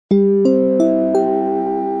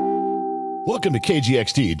Welcome to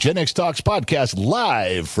KGXT, Gen X Talks podcast,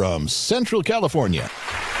 live from Central California.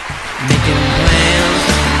 Making plans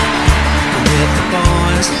with the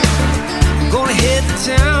boys. I'm gonna hit the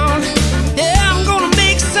town. Yeah, I'm gonna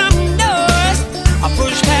make some noise. I'll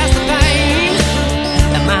push past the pain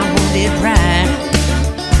and my wounded pride.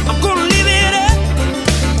 I'm gonna live it up.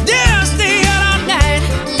 Yeah, stay out all night.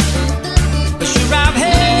 But sure, I've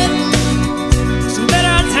had some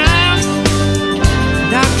better times.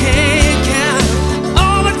 And I can't count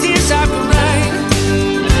all the tears I've cried.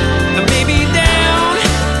 And maybe down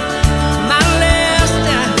my list,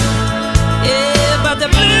 yeah, but the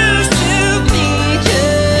blues to me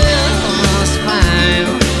just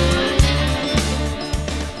fine.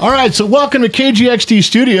 All right, so welcome to KGXT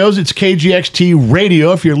Studios. It's KGXT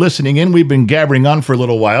Radio. If you're listening in, we've been gabbering on for a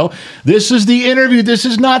little while. This is the interview. This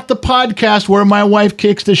is not the podcast where my wife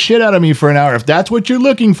kicks the shit out of me for an hour. If that's what you're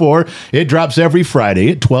looking for, it drops every Friday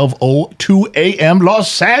at 12:02 a.m.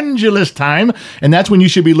 Los Angeles time, and that's when you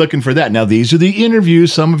should be looking for that. Now, these are the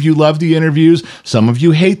interviews. Some of you love the interviews. Some of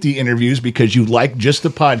you hate the interviews because you like just the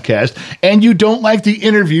podcast, and you don't like the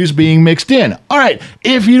interviews being mixed in. All right,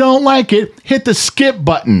 if you don't like it, hit the skip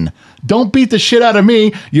button. Don't beat the shit out of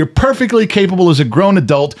me. You're perfectly capable as a grown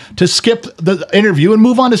adult to skip the interview and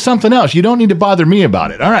move on to something else. You don't need to bother me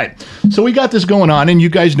about it. All right. So we got this going on, and you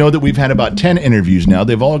guys know that we've had about 10 interviews now.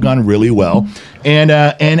 They've all gone really well. And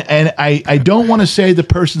I don't want to say the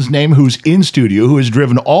person's name who's in studio, who has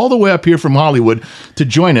driven all the way up here from Hollywood to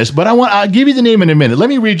join us, but I'll give you the name in a minute. Let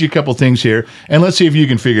me read you a couple things here, and let's see if you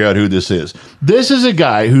can figure out who this is. This is a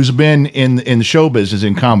guy who's been in the show business,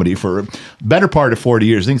 in comedy, for a better part of 40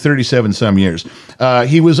 years, I think 37 some years.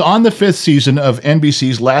 He was on the 5th season of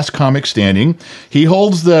NBC's Last Comic Standing. He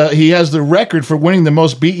has the record for winning the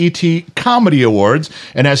most BET comedy awards,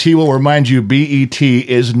 and as he will remind you, BET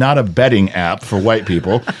is not a betting app for white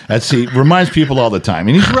people. He reminds people all the time,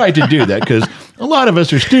 and he's right to do that because a lot of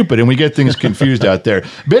us are stupid and we get things confused out there.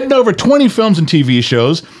 Been in over 20 films and TV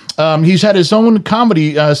shows. He's had his own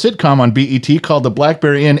comedy sitcom on BET called The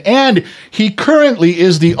Blackberry Inn, and he currently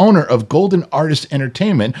is the owner of Golden Artist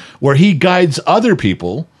Entertainment, where he guides other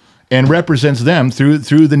people and represents them through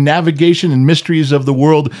the navigation and mysteries of the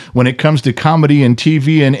world when it comes to comedy and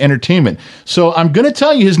TV and entertainment. So I'm going to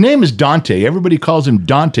tell you, his name is Dante. Everybody calls him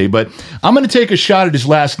Dante, but I'm going to take a shot at his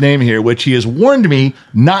last name here, which he has warned me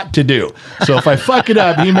not to do. So if I fuck it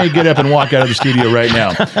up, he may get up and walk out of the studio right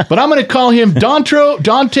now. But I'm going to call him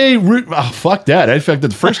Dante. Fuck that. I fucked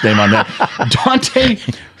the first name on that. Dante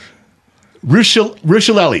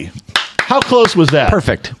Rusciolelli. How close was that?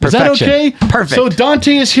 Perfect. Is that okay? Perfect. So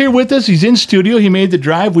Dante is here with us. He's in studio. He made the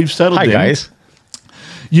drive. We've settled in. Hi, guys.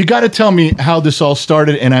 You got to tell me how this all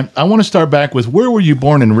started, and I want to start back with, where were you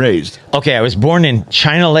born and raised? Okay, I was born in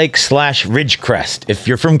China Lake / Ridgecrest. If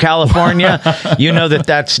you're from California, you know that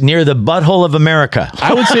that's near the butthole of America.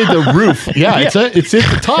 I would say the roof. Yeah, it's at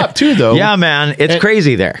the top too, though. Yeah, man, it's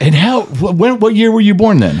crazy there. And what year were you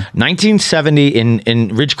born then? 1970 in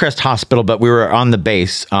Ridgecrest Hospital, but we were on the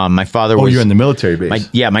base. My father was... Oh, you're in the military base.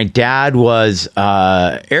 My dad was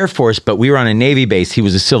Air Force, but we were on a Navy base. He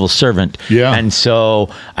was a civil servant. Yeah. And so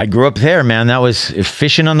I grew up there, man. That was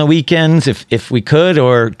fishing on the weekends, if we could,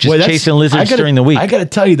 or just chasing lizards during the week. I got to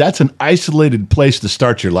tell you, that's an isolated place to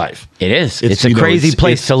start your life. It is. It's a crazy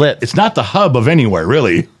place to live. It's not the hub of anywhere,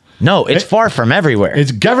 really. No, it's far from everywhere.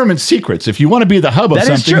 It's government secrets. If you want to be the hub of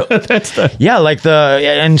something, is true. Yeah,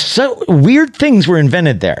 and so weird things were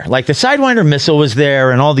invented there. Like the Sidewinder missile was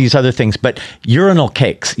there, and all these other things. But urinal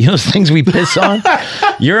cakes, you know, those things we piss on.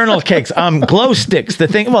 Urinal cakes, glow sticks. The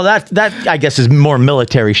thing, well, that I guess is more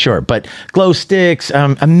military, sure. But glow sticks,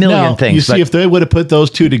 a million things. You see, if they would have put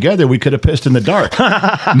those two together, we could have pissed in the dark.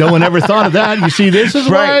 No one ever thought of that. You see, this is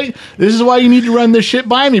why you need to run this shit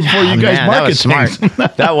by me before you guys market things.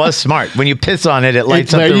 That was smart. When you piss on it, it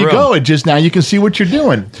lights up the room. There you go. It just, now you can see what you're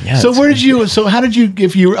doing. Yeah, so how did you,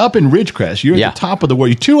 if you were up in Ridgecrest, you're at the top of the world,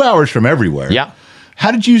 you're 2 hours from everywhere. Yeah.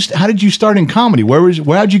 How did you start in comedy?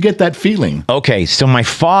 How'd you get that feeling? Okay, so my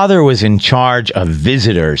father was in charge of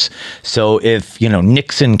visitors. So if,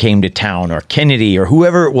 Nixon came to town or Kennedy or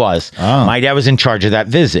whoever it was, my dad was in charge of that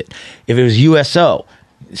visit. If it was USO,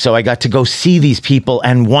 so I got to go see these people.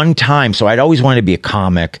 And one time, so I'd always wanted to be a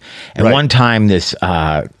comic. And one time this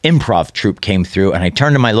improv troupe came through, and I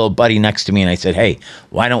turned to my little buddy next to me and I said, hey,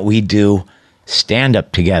 why don't we do stand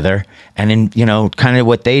up together and in, you know, kind of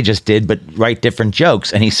what they just did, but write different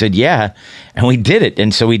jokes. And he said, yeah. And we did it.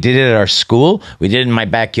 And so we did it at our school. We did it in my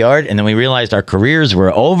backyard. And then we realized our careers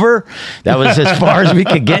were over. That was as far as we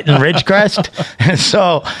could get in Ridgecrest. And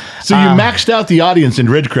so you maxed out the audience in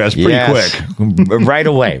Ridgecrest pretty quick. Right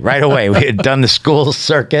away. We had done the school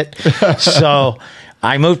circuit. So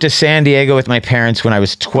I moved to San Diego with my parents when I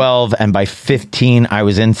was 12, and by 15, I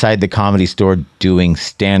was inside the Comedy Store doing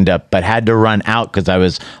stand-up, but had to run out because I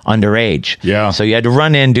was underage. Yeah. So you had to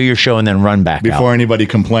run in, do your show, and then run back Before out. anybody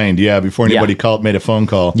complained. Yeah, before anybody made a phone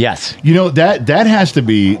call. Yes. You know, that has to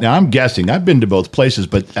be, now I'm guessing, I've been to both places,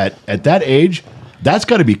 but at that age, that's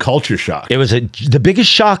got to be culture shock. It was the biggest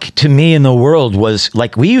shock to me in the world was,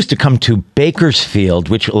 like, we used to come to Bakersfield,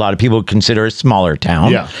 which a lot of people would consider a smaller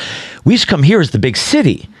town. Yeah. We used to come here as the big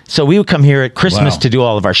city. So we would come here at Christmas to do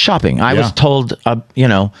all of our shopping. I was told, you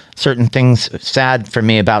know, certain things sad for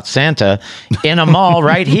me about Santa in a mall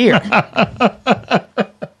right here.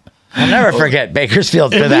 I'll never forget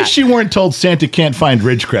Bakersfield for that. At least you weren't told Santa can't find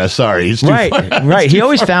Ridgecrest. Sorry. He's too far. Right. He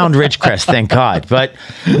always found Ridgecrest, thank God. But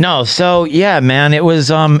no, so yeah, man, it was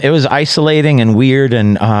isolating and weird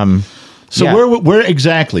and So yeah. where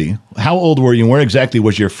exactly, how old were you and where exactly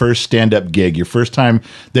was your first stand-up gig? Your first time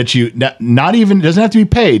that you, not even, doesn't have to be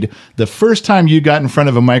paid, the first time you got in front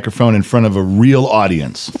of a microphone in front of a real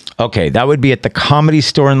audience? Okay, that would be at the Comedy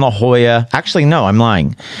Store in La Jolla. Actually, no, I'm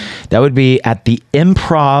lying. That would be at the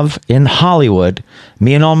Improv in Hollywood.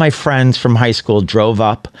 Me and all my friends from high school drove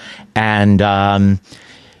up and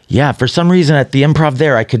yeah, for some reason at the Improv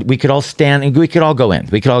there, we could all stand and we could all go in.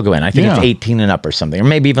 I think it's 18 and up or something, or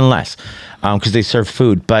maybe even less, because they serve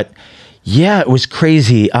food. But yeah, it was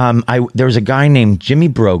crazy. There was a guy named Jimmy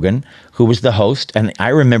Brogan who was the host, and I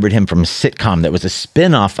remembered him from a sitcom that was a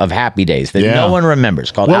spin-off of Happy Days that no one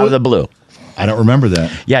remembers, called Out of the Blue. I don't remember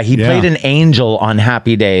that. Yeah, he played an angel on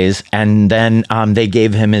Happy Days, and then they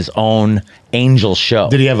gave him his own angel show.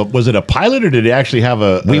 Did he have was it a pilot or did he actually have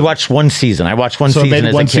a? We watched one season. I watched one season. Made it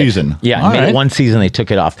as one a kid. season. Yeah, made it one season. They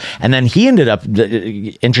took it off, and then he ended up,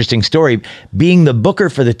 interesting story, being the booker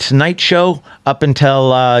for the Tonight Show up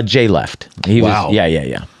until Jay left. He was,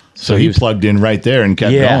 yeah. So he plugged in right there and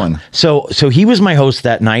kept going. So he was my host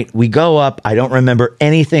that night. We go up. I don't remember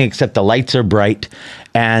anything except the lights are bright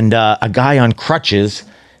and a guy on crutches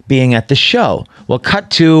being at the show. Well,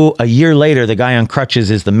 cut to a year later, the guy on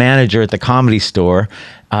crutches is the manager at the Comedy Store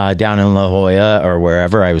down in La Jolla or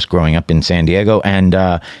wherever. I was growing up in San Diego, and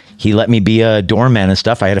he let me be a doorman and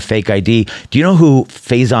stuff. I had a fake ID. Do you know who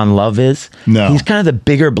Faison Love is? No. He's kind of the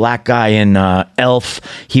bigger black guy in Elf.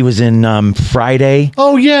 He was in Friday.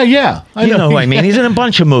 Oh, yeah. You know who I mean. He's in a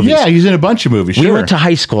bunch of movies. Yeah, he's in a bunch of movies, sure. We went to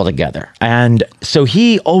high school together. And so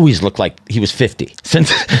he always looked like he was 50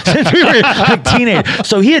 since we were like teenagers.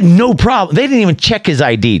 So he had no problem. They didn't even check his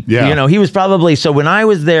ID. Yeah. You know, he was probably, so when I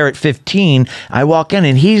was there at 15, I walk in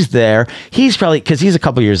and he's there. He's probably, because he's a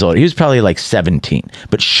couple years old, he was probably like 17,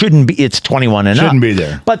 but shouldn't be, it's 21 and up. Shouldn't be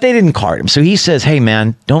there. But they didn't card him. So he says, hey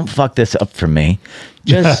man, don't fuck this up for me.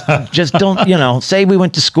 Just don't, you know, say we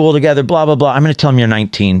went to school together, blah, blah, blah. I'm going to tell him you're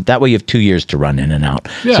 19. That way you have 2 years to run in and out.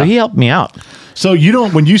 Yeah. So he helped me out. So you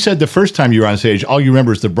don't, when you said the first time you were on stage, all you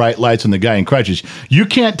remember is the bright lights and the guy in crutches. You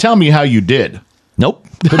can't tell me how you did. Nope.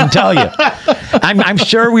 Couldn't tell you. I'm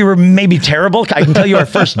sure we were maybe terrible. I can tell you our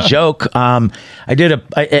first joke. I did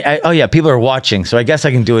oh yeah, people are watching, so I guess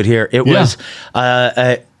I can do it here. It was,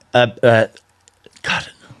 God.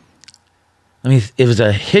 It was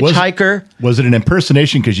a hitchhiker. Was it an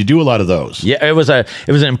impersonation? Because you do a lot of those. Yeah, it was an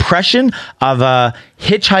impression of a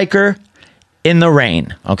hitchhiker in the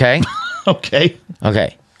rain. Okay. Okay.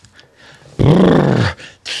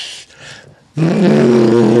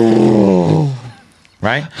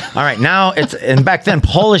 Right? All right. Now and back then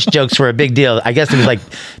Polish jokes were a big deal. I guess it was like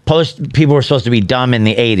Polish people were supposed to be dumb in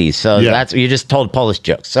the 80s. So that's, you just told Polish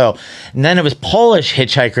jokes. So, and then it was Polish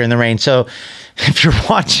hitchhiker in the rain. So if you're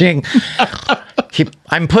watching,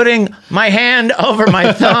 I'm putting my hand over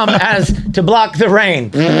my thumb as to block the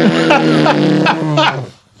rain.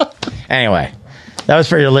 Anyway. That was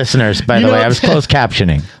for your listeners, by the way. I was closed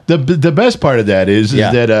captioning. The best part of that is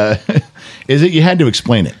that you had to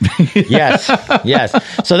explain it. Yes.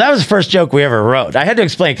 So that was the first joke we ever wrote. I had to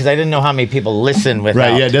explain because I didn't know how many people listen without.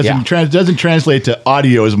 Right, yeah, it doesn't translate to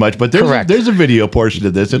audio as much, but there's a video portion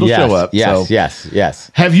to this. It'll show up.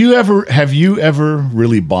 Yes. Have you ever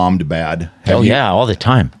really bombed bad? Yeah, all the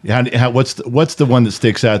time. What's the one that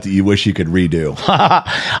sticks out that you wish you could redo?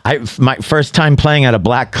 My first time playing at a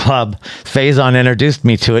black club, Faison introduced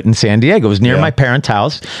me to it in San Diego. It was near my parents'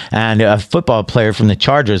 house, and a football player from the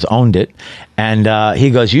Chargers owned it. And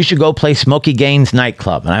he goes, you should go play Smokey Gaines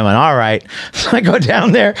nightclub. And I went, all right. So I go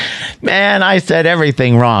down there. Man, I said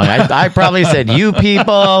everything wrong. I probably said, you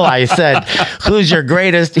people. I said, who's your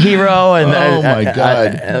greatest hero? And oh my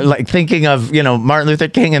God. like thinking of, Martin Luther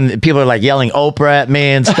King, and people are like yelling Oprah at me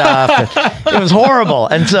and stuff. It was horrible.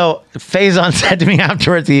 And so Faison said to me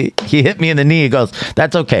afterwards, he hit me in the knee. He goes,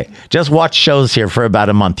 that's okay. Just watch shows here for about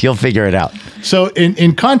a month. You'll figure it out. So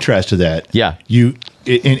in contrast to that, yeah,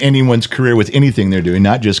 in anyone's career with anything they're doing,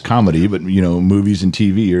 not just comedy, but movies and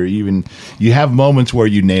TV, or even you have moments where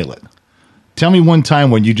you nail it. Tell me one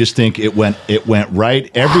time when you just think it went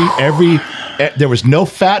right. There was no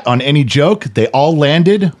fat on any joke. They all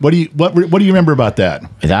landed. What do you remember about that?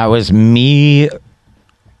 That was me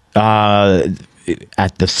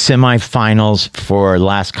at the semifinals for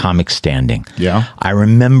Last Comic Standing. Yeah. I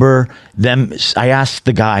remember them. I asked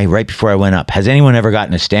the guy right before I went up, has anyone ever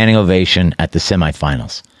gotten a standing ovation at the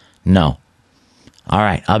semifinals? No. All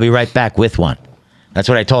right, I'll be right back with one. That's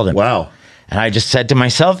what I told him. Wow. And I just said to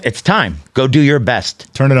myself, it's time. Go do your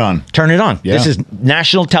best. Turn it on. Turn it on. Yeah. This is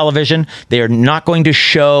national television. They are not going to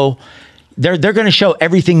show... They're going to show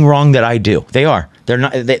everything wrong that I do. They are. They're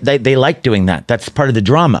not. They like doing that. That's part of the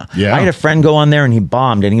drama. Yeah. I had a friend go on there and he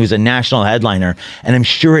bombed, and he was a national headliner, and I'm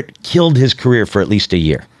sure it killed his career for at least a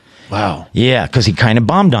year. Wow. Yeah, because he kind of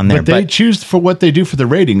bombed on there. But they choose for what they do for the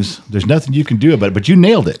ratings. There's nothing you can do about it. But you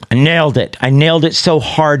nailed it. I nailed it. I nailed it so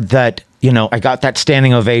hard that I got that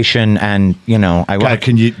standing ovation, and God,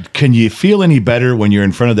 can you feel any better when you're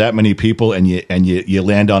in front of that many people and you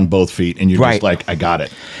land on both feet and you're right. just like, I got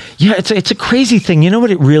it. Yeah, it's a crazy thing. You know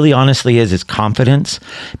what it really honestly is confidence.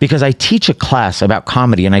 Because I teach a class about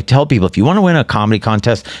comedy, and I tell people, if you want to win a comedy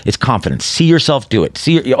contest, it's confidence. See yourself do it.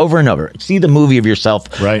 See over and over. See the movie of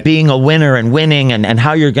yourself right. being a winner and winning, and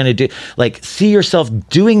how you're going to do. Like, see yourself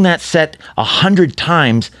doing that set 100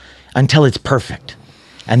 times until it's perfect.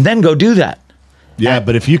 And then go do that. Yeah,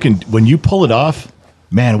 but if you can, when you pull it off,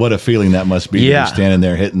 man, what a feeling that must be. Yeah. You're standing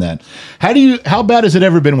there hitting that. How bad has it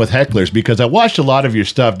ever been with hecklers? Because I watched a lot of your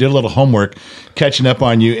stuff, did a little homework, catching up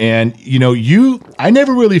on you, and I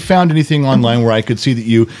never really found anything online where I could see that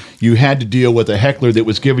you had to deal with a heckler that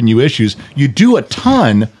was giving you issues. You do a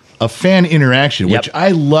ton of fan interaction, which I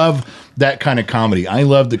love. That kind of comedy. I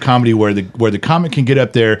love the comedy where the comic can get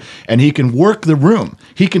up there and he can work the room.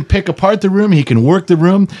 He can pick apart the room. He can work the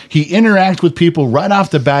room. He interacts with people right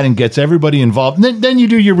off the bat and gets everybody involved. And then you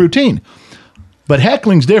do your routine. But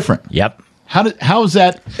heckling's different. Yep. How's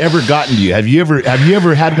that ever gotten to you? Have you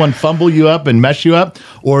ever had one fumble you up and mess you up,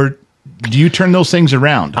 or do you turn those things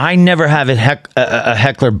around? I never have a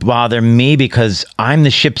heckler bother me because I'm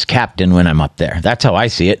the ship's captain when I'm up there. That's how I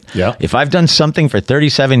see it. Yeah. If I've done something for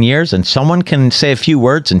 37 years and someone can say a few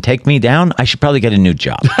words and take me down, I should probably get a new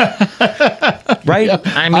job. Right? Yeah,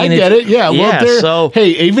 I get it. Yeah. Well, hey,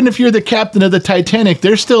 even if you're the captain of the Titanic,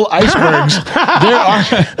 there's still icebergs.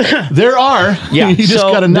 there are. Yeah. You just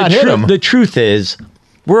got to not hit them. The truth is,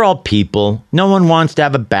 we're all people. No one wants to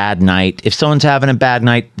have a bad night. If someone's having a bad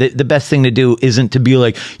night, the best thing to do isn't to be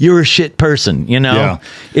like, you're a shit person, Yeah.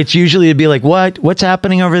 It's usually to be like, what's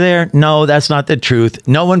happening over there? No, that's not the truth.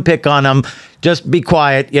 No one pick on them. Just be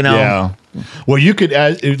quiet, Yeah. Well, you could,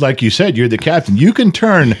 like you said, you're the captain. You can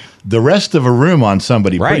turn the rest of a room on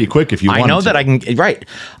somebody pretty quick if you want to. I know that I can, right.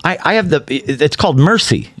 I have it's called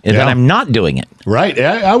mercy, that I'm not doing it. Right.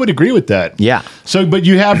 I would agree with that. Yeah. So, but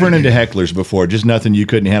you have run into hecklers before, just nothing you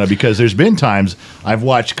couldn't handle, because there's been times I've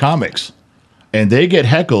watched comics and they get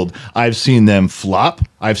heckled. I've seen them flop.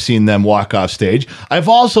 I've seen them walk off stage. I've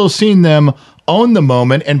also seen them own the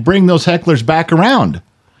moment and bring those hecklers back around,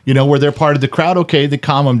 where they're part of the crowd. Okay, they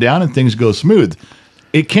calm them down and things go smooth.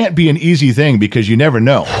 It can't be an easy thing because you never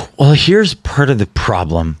know. Well, here's part of the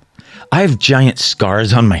problem. I have giant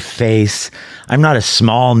scars on my face. I'm not a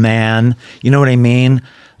small man. You know what I mean?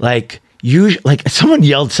 Like someone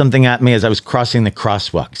yelled something at me as I was crossing the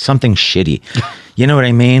crosswalk, something shitty. You know what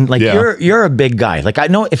I mean? Like, you're a big guy. Like, I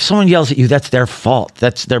know if someone yells at you, that's their fault.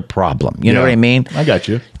 That's their problem. You know what I mean? I got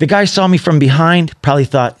you. The guy saw me from behind, probably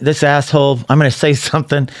thought, this asshole, I'm going to say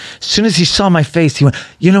something. As soon as he saw my face, he went,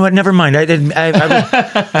 you know what? Never mind. I didn't.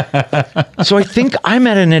 So I think I'm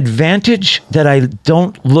at an advantage that I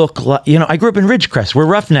don't look like, I grew up in Ridgecrest. We're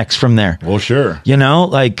roughnecks from there. Well, sure.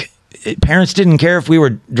 Parents didn't care if we were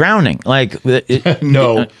drowning.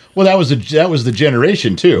 No. Well, that was the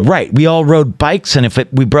generation too. Right. We all rode bikes, and if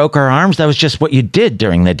we broke our arms, that was just what you did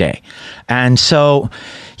during the day. And so,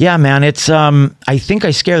 yeah, man, it's I think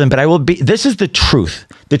I scare them, but this is the truth.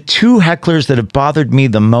 The two hecklers that have bothered me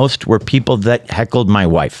the most were people that heckled my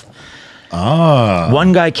wife.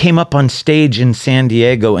 One guy came up on stage in San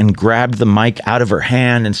Diego and grabbed the mic out of her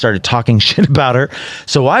hand and started talking shit about her.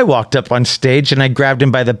 So I walked up on stage and I grabbed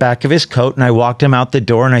him by the back of his coat and I walked him out the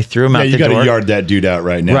door and I threw him out the door. You got to yard that dude out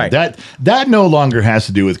right now. Right. That no longer has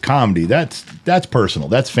to do with comedy. That's personal.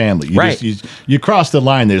 That's family. You cross the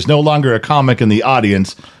line. There's no longer a comic in the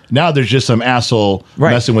audience. Now there's just some asshole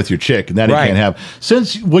messing with your chick, and that he can't have.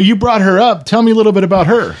 You brought her up, tell me a little bit about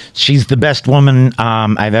her. She's the best woman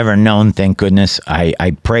I've ever known, thank goodness.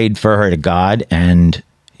 I prayed for her to God, and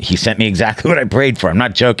he sent me exactly what I prayed for. I'm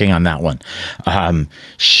not joking on that one.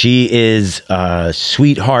 She is a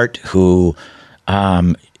sweetheart who...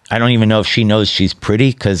 I don't even know if she knows she's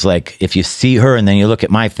pretty, because like if you see her and then you look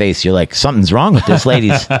at my face, you're like, something's wrong with this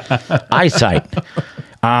lady's eyesight.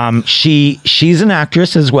 She's an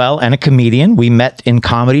actress as well and a comedian. We met in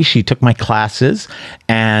comedy. She took my classes,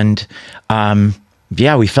 and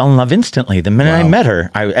we fell in love instantly the minute I met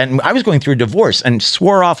her. I was going through a divorce and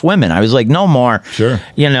swore off women. I was like, no more. Sure.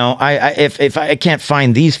 You know, if I can't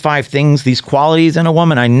find these 5 things, these qualities in a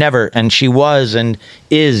woman, I never. And she was and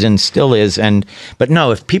is and still is. But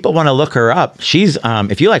no, if people want to look her up, she's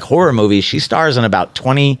if you like horror movies, she stars in about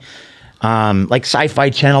 20 like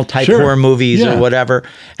Sci-Fi Channel type horror movies or whatever,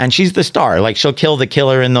 and she's the star. Like she'll kill the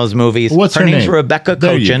killer in those movies. What's her name's name? Rebecca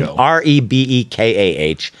Kochan,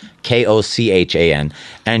 Rebekah Kochan,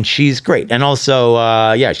 and she's great. And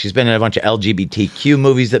also, she's been in a bunch of LGBTQ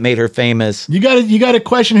movies that made her famous. You got to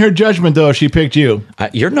question her judgment though if she picked you.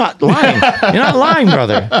 You're not lying. You're not lying,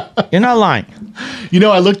 brother. You're not lying. You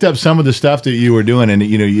know, I looked up some of the stuff that you were doing, and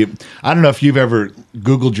I don't know if you've ever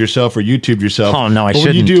Googled yourself or YouTubed yourself. Oh no, I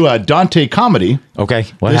shouldn't. When you do Dante comedy. Okay,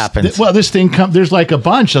 what happens? This thing there's like a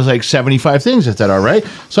bunch. There's like 75 things. Is that all right?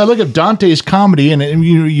 So I look up Dante's comedy, and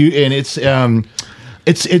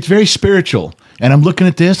it's very spiritual. And I'm looking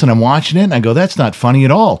at this and I'm watching it and I go, that's not funny at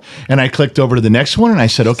all. And I clicked over to the next one and I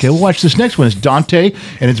said, okay, we'll watch this next one. It's Dante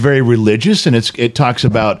and it's very religious and it talks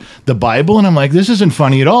about the Bible. And I'm like, this isn't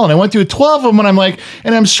funny at all. And I went through 12 of them and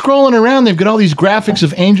I'm scrolling around. They've got all these graphics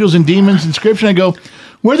of angels and demons inscription. I go,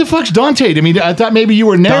 where the fuck's Dante? I mean, I thought maybe you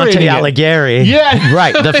were narrating Dante Alighieri. Yeah.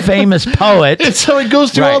 Right, the famous poet. And so it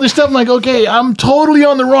goes through all this stuff. I'm like, okay, I'm totally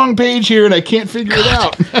on the wrong page here and I can't figure it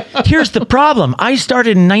out. Here's the problem. I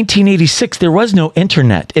started in 1986. There was no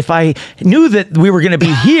internet. If I knew that we were going to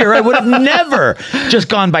be here, I would have never just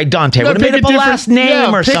gone by Dante. I would have made up a last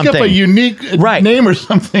name or something. Pick up a unique name or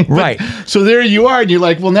something. Right. So there you are, and you're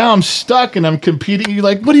like, well, now I'm stuck and I'm competing. You're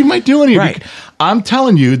like, what am I doing here? Right. I'm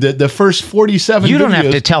telling you that the first 47 You don't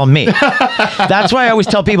have to tell me. That's why I always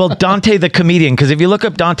tell people Dante the comedian, because if you look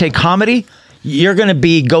up Dante comedy, you're going to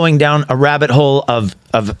be going down a rabbit hole of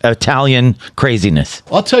Italian craziness.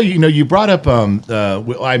 I'll tell you, you brought up,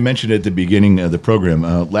 I mentioned at the beginning of the program,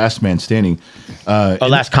 Last Man Standing.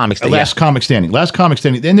 Last Comic Standing. Last Comic Standing. Last Comic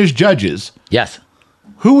Standing. Then there's judges. Yes.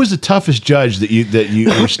 Who was the toughest judge that you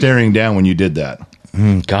were staring down when you did that?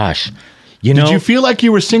 Gosh. Did you feel like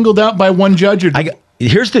you were singled out by one judge?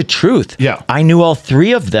 Here's the truth. Yeah. I knew all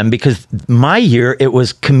 3 of them because my year, it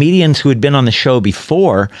was comedians who had been on the show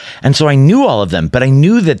before. And so I knew all of them, but I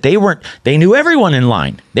knew that they knew everyone in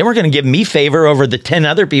line. They weren't going to give me favor over the 10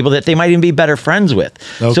 other people that they might even be better friends with.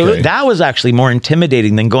 Okay. So that was actually more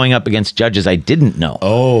intimidating than going up against judges I didn't know.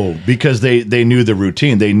 Oh, because they knew the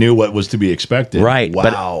routine. They knew what was to be expected. Right.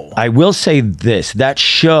 Wow. But I will say this, that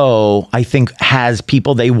show, I think, has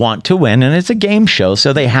people they want to win, and it's a game show,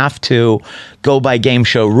 so they have to go by game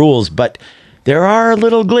show rules, but there are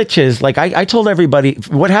little glitches. Like I told everybody,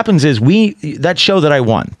 what happens is that show that I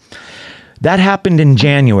won, that happened in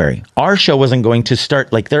January. Our show wasn't going to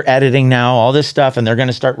start, like they're editing now, all this stuff, and they're going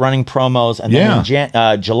to start running promos. And then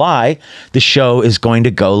in July, the show is going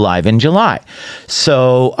to go live in July.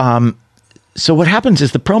 So, so what happens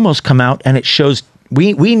is the promos come out and it shows,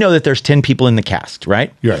 we know that there's 10 people in the cast,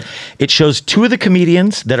 right? Right. It shows 2 of the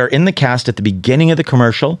comedians that are in the cast at the beginning of the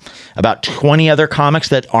commercial, about 20 other comics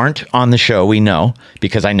that aren't on the show, we know,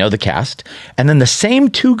 because I know the cast. And then the same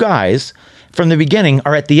 2 guys from the beginning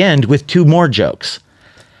are at the end with 2 more jokes.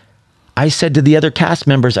 I said to the other cast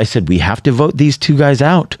members, I said, we have to vote these 2 guys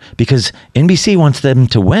out because NBC wants them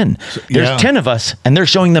to win. There's 10 of us, and they're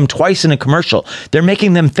showing them twice in a commercial. They're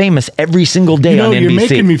making them famous every single day on NBC. You're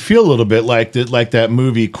making me feel a little bit like that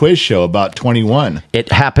movie quiz show about 21.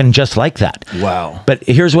 It happened just like that. Wow. But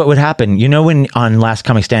here's what would happen. When on Last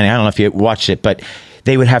Comic Standing, I don't know if you watched it, but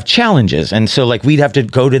they would have challenges. And so like we'd have to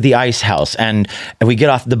go to the ice house and we get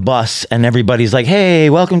off the bus and everybody's like, hey,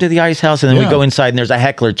 welcome to the ice house. And then we go inside and there's a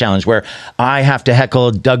heckler challenge where I have to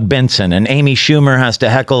heckle Doug Benson and Amy Schumer has to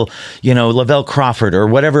heckle, you know, Lavelle Crawford or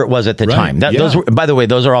whatever it was at the time. Those were, by the way,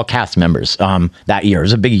 those are all cast members that year. It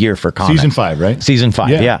was a big year for comics. Season 5, right? Season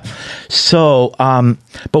 5, yeah. So,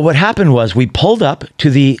 but what happened was we pulled up to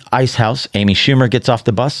the ice house. Amy Schumer gets off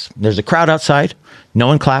the bus. There's a crowd outside. No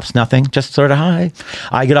one claps, nothing. Just sort of hi.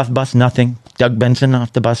 I get off the bus, nothing. Doug Benson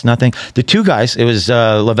off the bus, nothing. The two guys, it was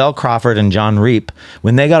Lavelle Crawford and John Reap.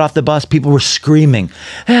 When they got off the bus, people were screaming.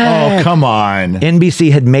 Hey! Oh, come on.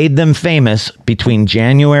 NBC had made them famous between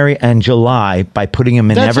January and July by putting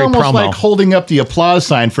them in every promo. That's almost like holding up the applause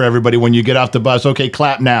sign for everybody when you get off the bus. Okay,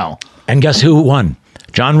 clap now. And guess who won?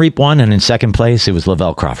 John Reap won, and in second place, it was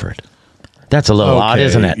Lavelle Crawford. That's a little odd,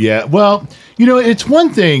 isn't it? Yeah. Well, you know, it's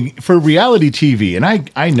one thing for reality TV, and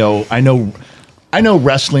I know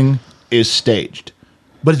wrestling is staged,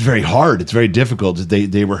 but it's very hard. It's very difficult.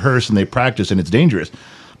 They rehearse and they practice, and it's dangerous.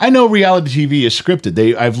 I know reality TV is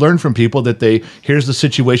scripted. I've learned from people that here's the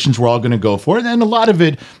situations we're all going to go for, and a lot of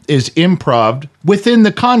it is improv within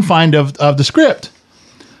the confine of the script.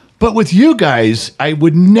 But with you guys, I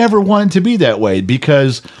would never want it to be that way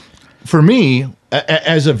because for me,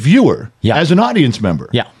 as a viewer, as an audience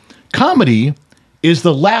member, comedy is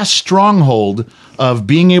the last stronghold of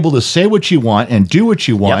being able to say what you want and do what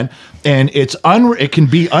you want. And it can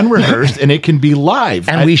be unrehearsed and it can be live.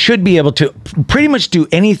 And we should be able to pretty much do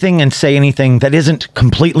anything and say anything that isn't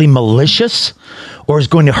completely malicious or is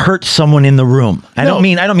going to hurt someone in the room. I don't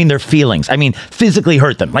mean their feelings. I mean physically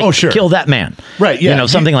hurt them. Like kill that man. Right. Yeah. You know,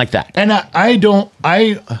 something like that. And I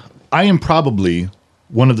am probably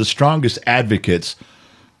one of the strongest advocates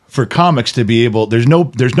for comics to be able, there's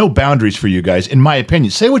no boundaries for you guys, in my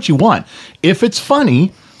opinion. Say what you want. If it's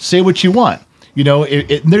funny, say what you want. You know,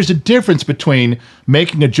 there's a difference between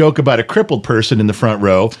making a joke about a crippled person in the front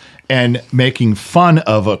row and making fun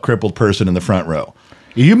of a crippled person in the front row.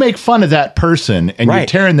 You make fun of that person and you're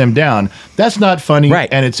tearing them down. That's not funny,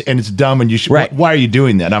 and it's dumb. And you should. Why are you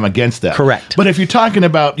doing that? I'm against that. Correct. But if you're talking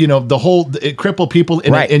about the whole crippled people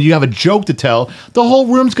and you have a joke to tell, the whole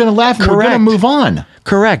room's going to laugh. And we're going to move on.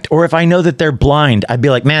 Correct. Or if I know that they're blind, I'd be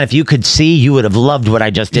like, man, if you could see, you would have loved what I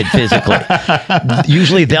just did physically.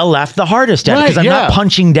 Usually they'll laugh the hardest at it because I'm not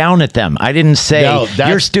punching down at them. I didn't say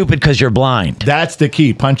you're stupid because you're blind. That's the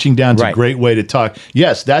key. Punching down is a great way to talk.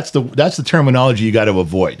 Yes, that's the terminology you got to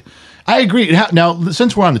avoid. I agree. Now,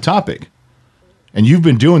 since we're on the topic, and you've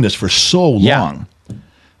been doing this for so long,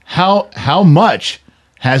 how much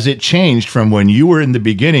has it changed from when you were in the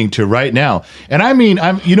beginning to right now? And I mean,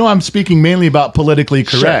 I'm speaking mainly about politically correct.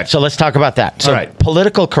 Sure. So let's talk about that. So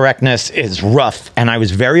political correctness is rough, and I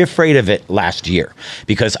was very afraid of it last year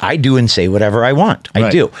because I do and say whatever I want.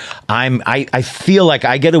 I do. I feel like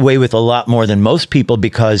I get away with a lot more than most people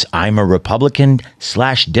because I'm a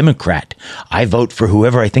Republican/Democrat. I vote for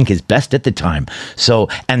whoever I think is best at the time. So,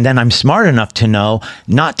 and then I'm smart enough to know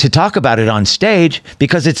not to talk about it on stage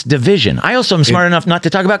because it's division. I also am smart enough not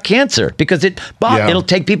to talk about cancer because it'll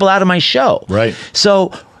take people out of my show. Right.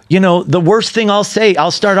 So, you know, the worst thing I'll say,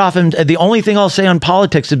 I'll start off and the only thing I'll say on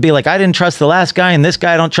politics would be like, I didn't trust the last guy and this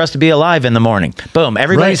guy I don't trust to be alive in the morning. Boom.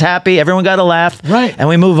 Everybody's happy. Everyone got a laugh. Right. And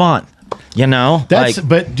we move on. You know,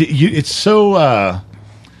 it's so,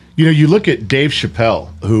 you look at Dave Chappelle,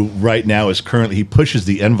 who right now he pushes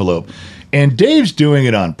the envelope, and Dave's doing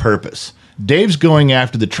it on purpose. Dave's going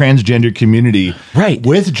after the transgender community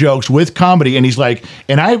with jokes, with comedy, and he's like,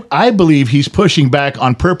 and I believe he's pushing back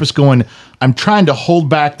on purpose, going, I'm trying to hold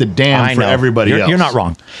back the dam for everybody else. You're not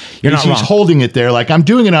wrong. He's holding it there, like I'm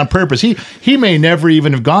doing it on purpose. He may never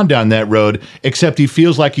even have gone down that road, except he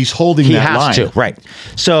feels like he's holding that line. He has to, right.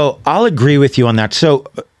 So I'll agree with you on that. So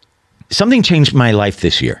something changed my life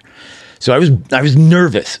this year. So I was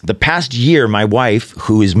nervous. The past year, my wife,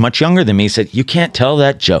 who is much younger than me, said, you can't tell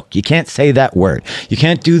that joke. You can't say that word. You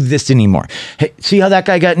can't do this anymore. Hey, see how that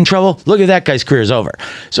guy got in trouble? Look at that guy's career's over.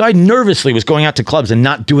 So I nervously was going out to clubs and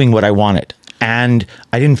not doing what I wanted. And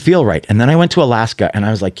I didn't feel right. And then I went to Alaska and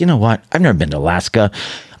I was like, you know what? I've never been to Alaska.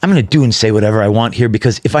 I'm going to do and say whatever I want here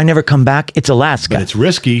because if I never come back, it's Alaska. But it's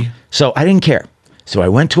risky. So I didn't care. So I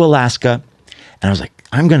went to Alaska and I was like,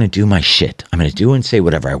 I'm going to do my shit. I'm going to do and say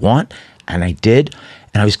whatever I want. And I did.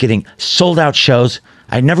 And I was getting sold out shows.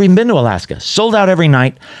 I'd never even been to Alaska. Sold out every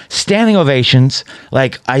night. Standing ovations.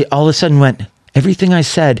 Like I all of a sudden went, everything I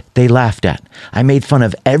said, they laughed at. I made fun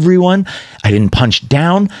of everyone. I didn't punch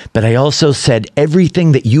down, but I also said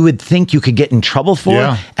everything that you would think you could get in trouble for.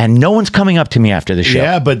 Yeah. And no one's coming up to me after the show.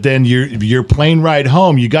 Yeah, but then your plane ride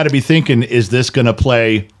home, you got to be thinking, is this going to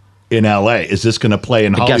play in LA? Is this going to play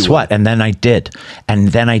in Hollywood? Guess what? And then I did. And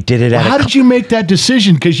then I did it at How did you make that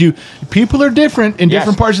decision? Because people are different in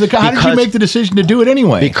different parts of the country. How did you make the decision to do it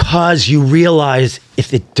anyway? Because you realize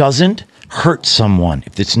if it doesn't hurt someone,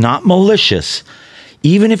 if it's not malicious,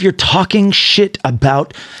 even if you're talking shit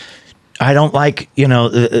about, I don't like,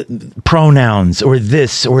 pronouns or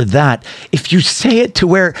this or that, if you say it to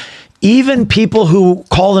where even people who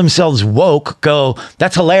call themselves woke go,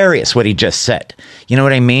 that's hilarious what he just said. You know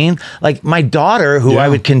what I mean? Like my daughter, who I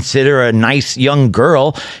would consider a nice young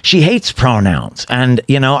girl, she hates pronouns. And,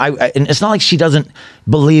 and it's not like she doesn't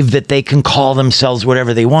believe that they can call themselves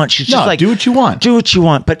whatever they want. She's just like, do what you want. Do what you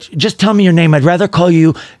want. But just tell me your name. I'd rather call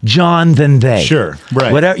you John than they. Sure.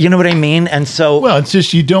 Right. Whatever, you know what I mean? And so. Well, it's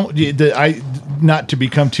just not to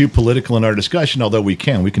become too political in our discussion, although we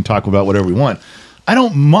can talk about whatever we want. I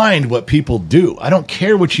don't mind what people do. I don't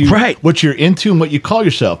care what you're into and what you call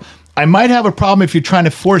yourself. I might have a problem if you're trying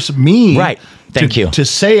to force me to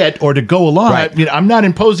say it or to go along. Right. I'm not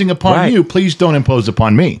imposing upon you. Please don't impose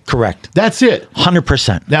upon me. Correct. That's it.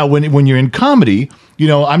 100%. Now, when you're in comedy,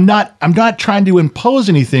 I'm not trying to impose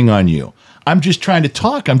anything on you. I'm just trying to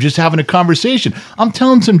talk. I'm just having a conversation. I'm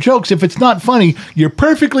telling some jokes. If it's not funny, you're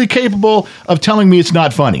perfectly capable of telling me it's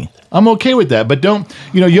not funny. I'm okay with that. But don't,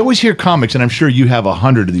 you always hear comics, and I'm sure you have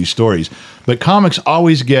 100 of these stories, but comics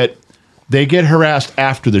always get harassed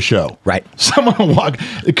after the show. Right. Someone will walk,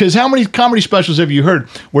 because how many comedy specials have you heard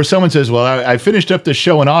where someone says, well, I finished up the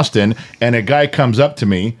show in Austin, and a guy comes up to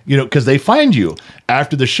me, because they find you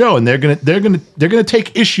after the show, and they're gonna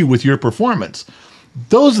take issue with your performance.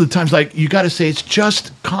 Those are the times, like, you got to say, it's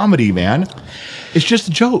just comedy, man. It's just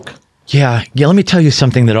a joke. Yeah. Let me tell you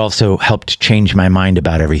something that also helped change my mind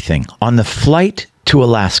about everything. On the flight to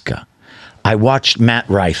Alaska, I watched Matt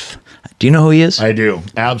Rife. Do you know who he is? I do.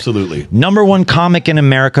 Absolutely. #1 comic in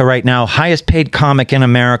America right now. Highest paid comic in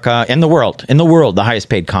America, in the world, the highest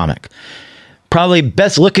paid comic. Probably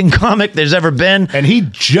best looking comic there's ever been. And he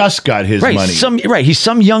just got his money. He's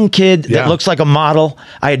some young kid that looks like a model.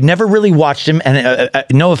 I had never really watched him. And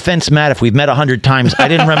no offense, Matt, if we've met 100 times, I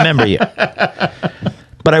didn't remember you.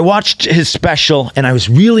 But I watched his special and I was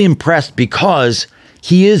really impressed because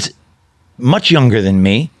he is much younger than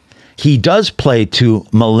me. He does play to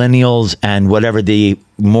millennials and whatever the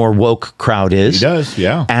more woke crowd is. He does,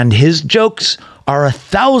 yeah. And his jokes are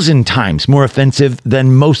 1,000 times more offensive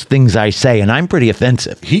than most things I say, and I'm pretty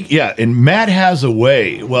offensive. And Matt has a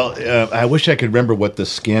way. Well, I wish I could remember what the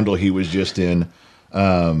scandal he was just in.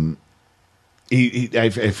 I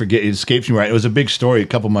forget, it escapes me right. It was a big story a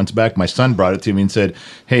couple months back. My son brought it to me and said,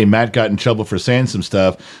 hey, Matt got in trouble for saying some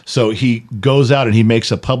stuff. So he goes out and he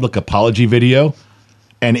makes a public apology video.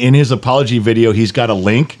 And in his apology video, he's got a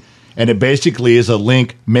link. And it basically is a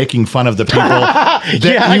link making fun of the people that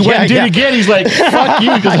he went and did again. He's like, fuck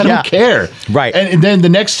you, because I don't care. Right. And then the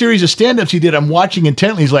next series of stand-ups he did, I'm watching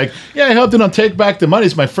intently. He's like, yeah, I hope they don't take back the money.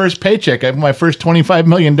 It's my first paycheck. I have my first $25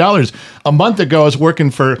 million. A month ago, I was working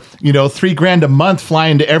for, $3,000 a month,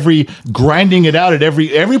 flying to grinding it out at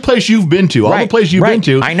every place you've been to, all the places you've been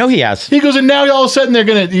to. I know he has. He goes, and now all of a sudden they're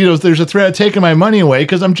going to, there's a threat of taking my money away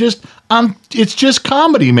because it's just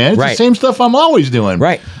comedy, man. It's the same stuff I'm always doing.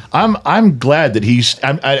 Right. I'm glad that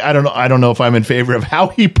I don't know if I'm in favor of how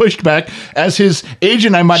he pushed back. As his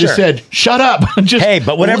agent, I might have said, shut up.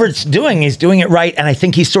 But whatever it's doing, he's doing it right. And I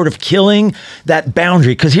think he's sort of killing that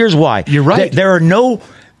boundary. Because here's why. You're right. There are no...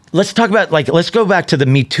 Let's talk about, let's go back to the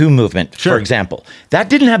Me Too movement, for example. That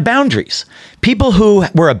didn't have boundaries. People who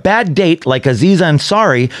were a bad date, like Aziz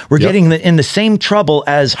Ansari, were getting in the same trouble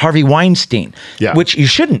as Harvey Weinstein, which you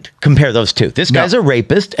shouldn't compare those two. This guy's a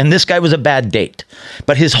rapist, and this guy was a bad date.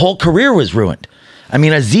 But his whole career was ruined. I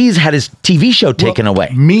mean, Aziz had his TV show taken away.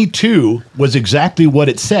 Me Too was exactly what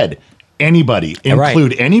it said. Anybody,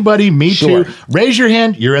 include anybody, Me Too. Raise your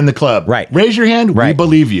hand, you're in the club. Right. Raise your hand, we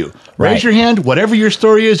believe you. Raise your hand, whatever your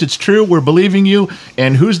story is, it's true, we're believing you.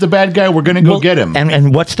 And who's the bad guy? We're going to go get him.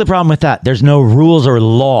 And what's the problem with that? There's no rules or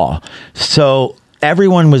law. So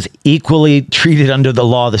everyone was equally treated under the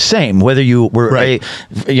law the same, whether you were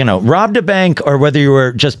robbed a bank or whether you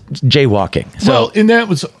were just jaywalking. So, and that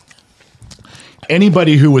was...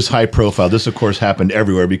 Anybody who was high profile, this of course happened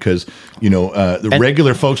everywhere because, the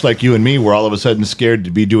regular folks like you and me were all of a sudden scared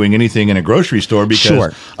to be doing anything in a grocery store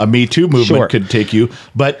because a Me Too movement could take you.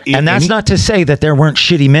 And that's not to say that there weren't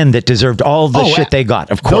shitty men that deserved all the shit they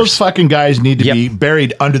got, of course. Those fucking guys need to be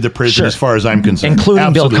buried under the prison as far as I'm concerned.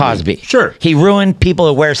 Including Bill Cosby. Sure. He ruined people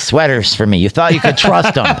who wear sweaters for me. You thought you could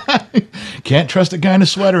trust them. Can't trust a guy in a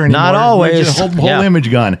sweater anymore. Not always. Whole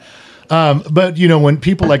image gone. But, when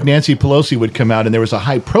people like Nancy Pelosi would come out and there was a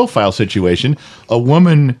high-profile situation, a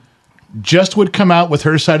woman just would come out with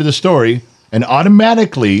her side of the story, and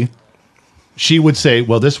automatically she would say,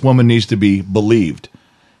 well, this woman needs to be believed.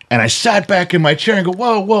 And I sat back in my chair and go,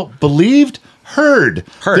 whoa, believed? Heard.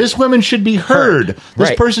 This woman should be heard.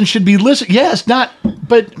 This person should be listened. Yes, not,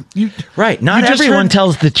 but you. Right. Not everyone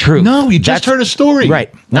tells the truth. No, you just heard a story.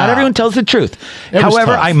 Right. Not everyone tells the truth.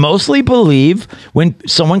 However, I mostly believe when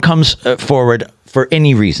someone comes forward for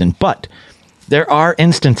any reason, but there are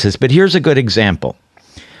instances. But here's a good example.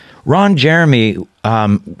 Ron Jeremy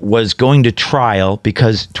was going to trial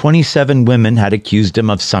because 27 women had accused him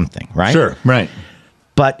of something, right? Sure, right.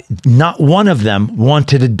 But not one of them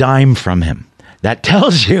wanted a dime from him. That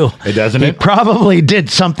tells you he probably did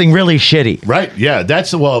something really shitty. Right, yeah. That's,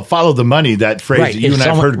 follow the money, that phrase that you and I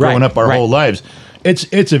have heard growing up our whole lives.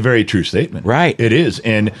 It's a very true statement. Right. It is.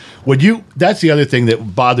 And that's the other thing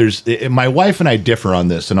that bothers, my wife and I differ on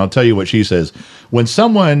this, and I'll tell you what she says. When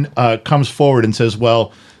someone comes forward and says,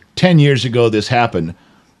 well, 10 years ago this happened,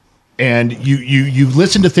 and you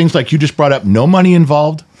listen to things like you just brought up, no money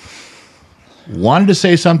involved, wanted to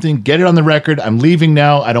say something, get it on the record. I'm leaving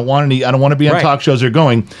now. I don't want to be on talk shows. They're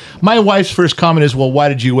going. My wife's first comment is, well, why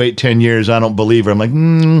did you wait 10 years? I don't believe her. I'm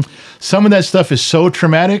like, some of that stuff is so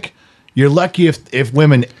traumatic. You're lucky if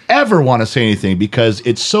women ever want to say anything, because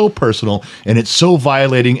it's so personal and it's so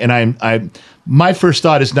violating. And my first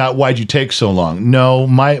thought is not, why'd you take so long? No,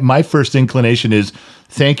 my first inclination is,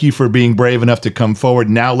 thank you for being brave enough to come forward.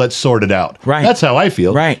 Now let's sort it out. Right. That's how I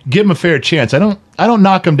feel. Right. Give them a fair chance. I don't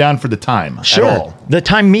knock them down for the time at all. The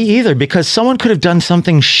time, me either, because someone could have done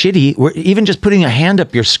something shitty, or even just putting a hand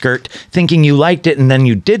up your skirt, thinking you liked it and then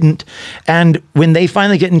you didn't. And when they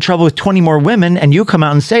finally get in trouble with 20 more women and you come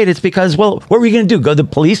out and say it, it's because, well, what were you going to do? Go to the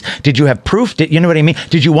police? Did you have proof? You know what I mean?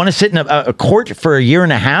 Did you want to sit in a court for a year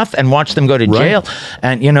and a half and watch them go to jail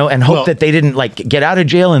and, and hope that they didn't get out of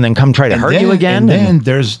jail and then come try to hurt you again? And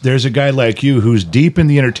then there's a guy like you who's deep in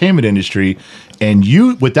the entertainment industry, and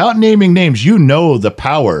you, without naming names, you know the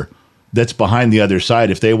power that's behind the other side.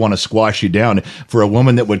 If they want to squash you down, for a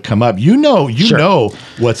woman that would come up, you know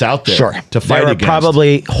what's out there to fight against.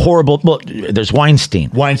 Probably horrible. Well, there's Weinstein,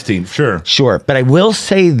 sure. But I will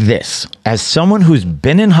say this, as someone who's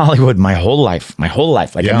been in Hollywood my whole life.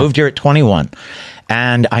 I moved here at 21.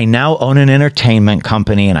 And I now own an entertainment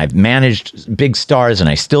company, and I've managed big stars, and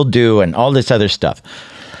I still do, and all this other stuff.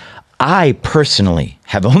 I personally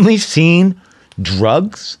have only seen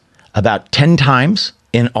drugs about 10 times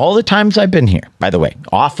in all the times I've been here, by the way,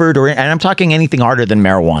 offered, and I'm talking anything harder than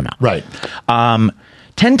marijuana. Right.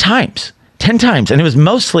 10 times. 10 times. And it was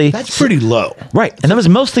mostly... That's pretty low. Right. And that was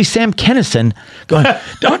mostly Sam Kinison going,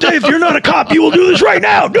 Dante, if you're not a cop, you will do this right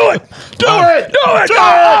now. Do it. Do it.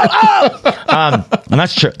 And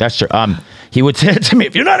that's true. That's true. He would say it to me,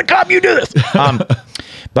 if you're not a cop, you do this.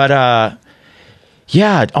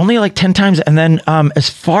 Yeah, only like 10 times. And then as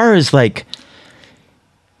far as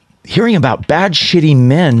hearing about bad, shitty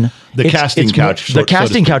men. The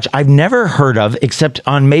casting couch, I've never heard of, except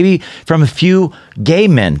on maybe from a few gay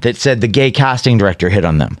men that said the gay casting director hit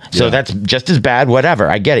on them. So that's just as bad, whatever.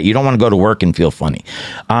 I get it. You don't want to go to work and feel funny.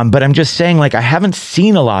 But I'm just saying, I haven't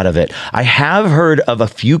seen a lot of it. I have heard of a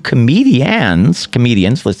few comedians,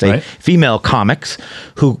 let's say female comics,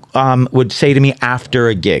 who would say to me after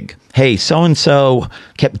a gig, hey, so-and-so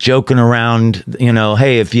kept joking around,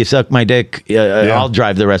 hey, if you suck my dick, I'll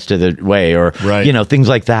drive the rest of the way, or, things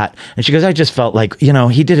like that. And she goes, I just felt like,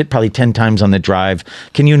 he did it probably 10 times on the drive.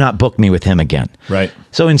 Can you not book me with him again? Right.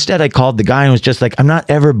 So instead I called the guy and was just like, I'm not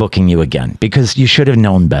ever booking you again, because you should have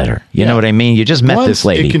known better. You know what I mean? You just met this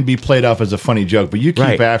lady. It can be played off as a funny joke, but you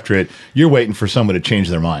keep after it. You're waiting for someone to change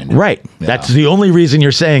their mind. Right. Yeah. That's the only reason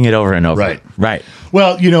you're saying it over and over. Right. Right.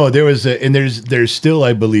 Well, there was, there's still,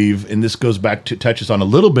 I believe, and this goes back to touches on a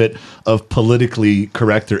little bit of politically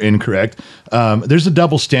correct or incorrect. There's a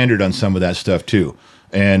double standard on some of that stuff too.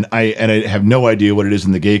 And I have no idea what it is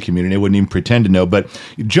in the gay community. I wouldn't even pretend to know. But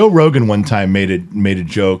Joe Rogan one time made a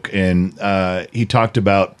joke, and he talked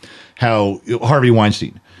about how Harvey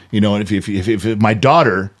Weinstein, and if my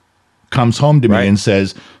daughter comes home to me and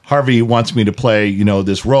says, Harvey wants me to play,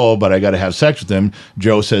 this role, but I got to have sex with him,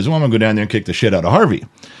 Joe says, well, I'm going to go down there and kick the shit out of Harvey.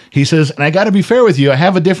 He says, and I got to be fair with you, I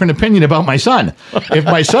have a different opinion about my son. If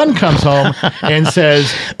my son comes home and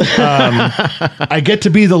says, I get to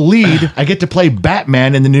be the lead, I get to play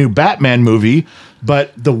Batman in the new Batman movie,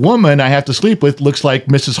 but the woman I have to sleep with looks like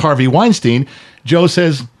Mrs. Harvey Weinstein, Joe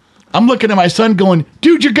says, I'm looking at my son going,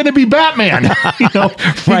 dude, you're going to be Batman. You know,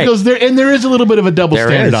 he Right. goes there. And there is a little bit of a double There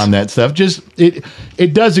standard is. on that stuff. Just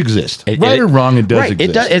it does exist. Right or wrong, it does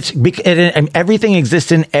exist. It does. And everything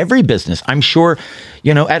exists in every business. I'm sure,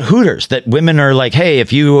 you know, at Hooters that women are like, hey,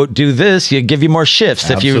 if you do this, you give you more shifts.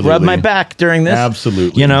 If you rub my back during this.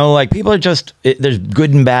 Absolutely. You know, like people are just, there's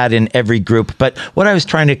good and bad in every group. But what I was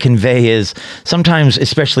trying to convey is sometimes,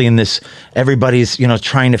 especially in this, everybody's, you know,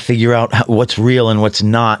 trying to figure out what's real and what's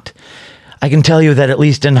not. I can tell you that at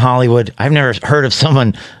least in Hollywood, I've never heard of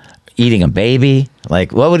someone eating a baby.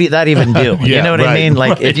 Like, what would that even do? Yeah, you know what I mean?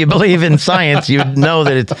 Like, if you believe in science, you'd know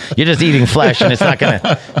that you're just eating flesh and it's not going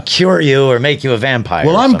to cure you or make you a vampire.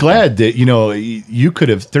 Well, I'm glad that, you know, you could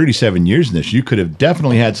have 37 years in this. You could have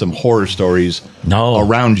definitely had some horror stories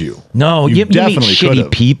around you. No, you definitely meet could shitty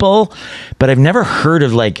have. people, but I've never heard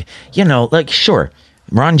of like, you know, like, sure,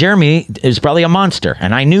 Ron Jeremy is probably a monster,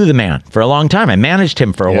 and I knew the man for a long time. I managed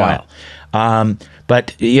him for a while.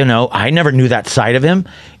 But, you know, I never knew that side of him.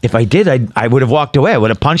 If I did, I would have walked away. I would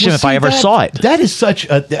have punched him if I ever saw it. That is such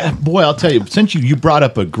a boy. I'll tell you. Since you brought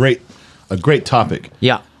up a great topic.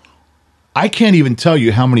 Yeah. I can't even tell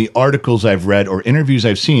you how many articles I've read or interviews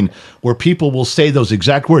I've seen where people will say those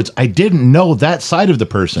exact words. I didn't know that side of the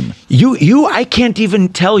person. I can't even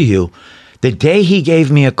tell you the day he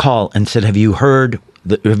gave me a call and said, have you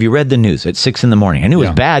read the news at 6 a.m? I knew it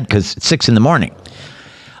was bad because it's 6 a.m.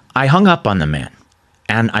 I hung up on the man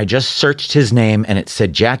and I just searched his name and it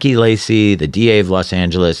said Jackie Lacey, the DA of Los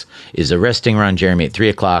Angeles, is arresting Ron Jeremy at 3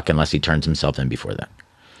 o'clock unless he turns himself in before that.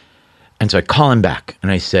 And so I call him back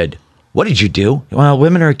and I said, what did you do? Well,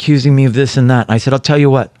 women are accusing me of this and that. I said, I'll tell you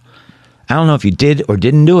what, I don't know if you did or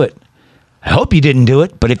didn't do it. I hope you didn't do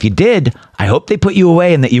it, but if you did, I hope they put you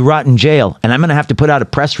away and that you rot in jail. And I'm going to have to put out a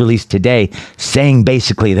press release today saying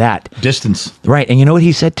basically that. Distance. Right. And you know what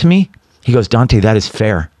he said to me? He goes, Dante, that is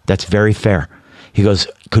fair. That's very fair. He goes,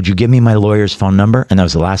 could you give me my lawyer's phone number? And that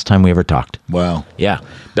was the last time we ever talked. Wow. Yeah.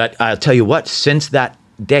 But I'll tell you what, since that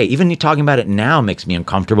day, even you talking about it now makes me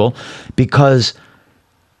uncomfortable because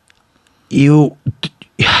he's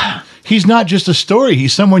not just a story.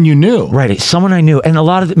 He's someone you knew. Right. It's someone I knew. And a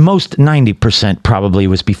lot of most 90% probably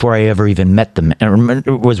was before I ever even met them or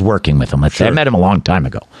was working with him. Let's say I met him a long time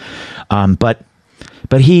ago.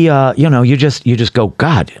 But he, you know, you just go,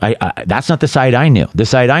 God, that's not the side I knew. The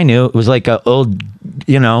side I knew was like a old,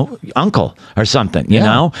 you know, uncle or something, you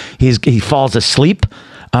know, he falls asleep.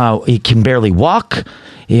 He can barely walk,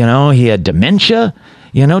 you know, he had dementia,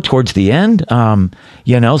 you know, towards the end,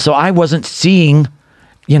 you know, so I wasn't seeing,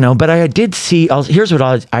 you know, but I did see, here's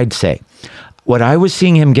what I'd say. What I was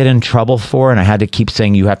seeing him get in trouble for, and I had to keep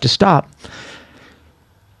saying, you have to stop.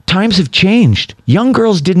 Times have changed. Young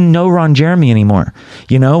girls didn't know Ron Jeremy anymore.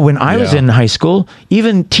 You know, when I was in high school,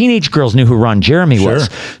 even teenage girls knew who Ron Jeremy was.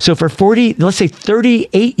 So for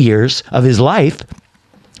 38 years of his life,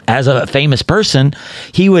 as a famous person,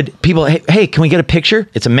 people, hey, can we get a picture?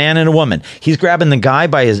 It's a man and a woman. He's grabbing the guy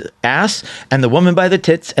by his ass and the woman by the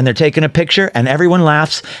tits, and they're taking a picture, and everyone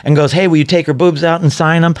laughs and goes, hey, will you take her boobs out and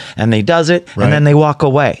sign them? And they does it, and then they walk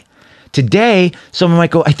away. Today, someone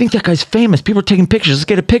might go, I think that guy's famous. People are taking pictures. Let's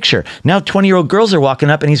get a picture. Now 20-year-old girls are walking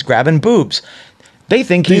up and he's grabbing boobs. They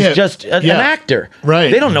think he's just an actor.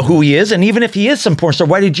 Right. They don't know who he is. And even if he is some porn star,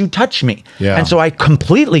 why did you touch me? Yeah. And so I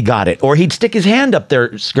completely got it. Or he'd stick his hand up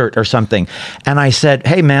their skirt or something. And I said,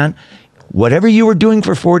 hey, man, whatever you were doing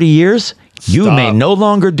for 40 years, you may no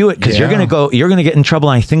longer do it because you're going to get in trouble.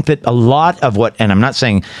 And I think that a lot of and I'm not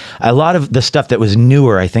saying a lot of the stuff that was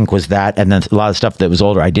newer, I think was that. And then a lot of stuff that was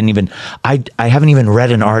older, I haven't even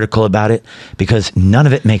read an article about it because none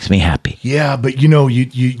of it makes me happy. Yeah. But you know,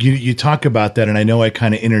 you talk about that and I know I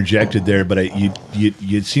kind of interjected there, but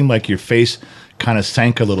you seem like your face kind of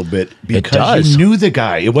sank a little bit because you knew the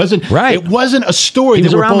guy. It wasn't It wasn't a story. He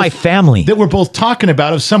was around my family that we're both talking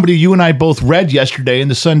about of somebody you and I both read yesterday in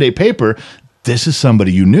the Sunday paper. This is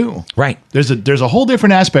somebody you knew. Right. There's a whole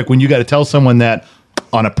different aspect when you got to tell someone that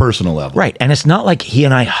on a personal level. Right. And it's not like he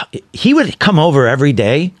would come over every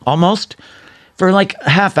day almost for like a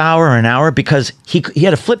half hour or an hour because he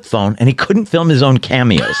had a flip phone and he couldn't film his own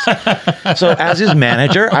cameos. So as his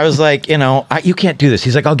manager, I was like, you know, you can't do this.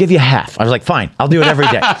 He's like, I'll give you half. I was like, fine, I'll do it every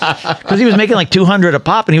day. Because he was making like $200 a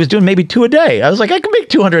pop and he was doing maybe 2 a day. I was like, I can make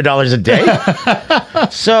 $200 a day.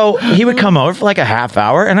 So he would come over for like a half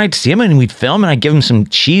hour and I'd see him and we'd film and I'd give him some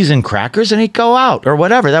cheese and crackers and he'd go out or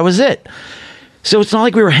whatever. That was it. So it's not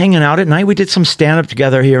like we were hanging out at night. We did some stand-up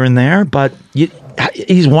together here and there, but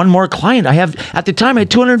he's one more client. I have at the time I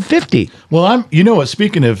had 250. Well, you know what?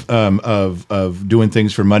 Speaking of doing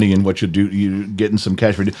things for money and what you getting some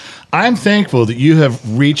cash for. I'm thankful that you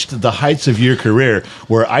have reached the heights of your career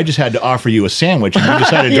where I just had to offer you a sandwich and you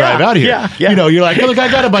decided to drive out here. Yeah. You know, you're like, oh, look, I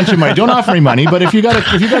got a bunch of money. Don't offer me money, but if you got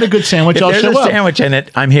a good sandwich, I'll show up. There's a sandwich in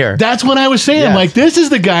it. I'm here. That's what I was saying. Yes. Like, this is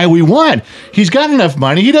the guy we want. He's got enough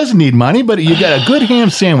money. He doesn't need money, but you got a good ham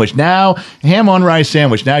sandwich now. Ham on rice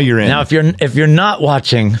sandwich. Now you're in. Now, if you're not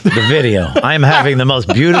watching the video, I'm having the most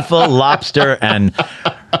beautiful lobster and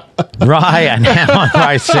rye and ham on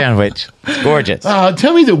rice sandwich. It's gorgeous.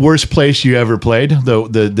 Tell me the worst place you ever played.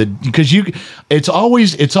 Because it's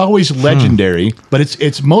always legendary, but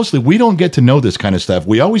it's mostly we don't get to know this kind of stuff.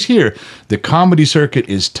 We always hear the comedy circuit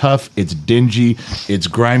is tough, it's dingy, it's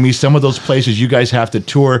grimy. Some of those places you guys have to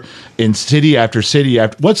tour in city after city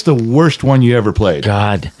after. What's the worst one you ever played?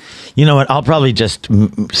 God, you know what? I'll probably just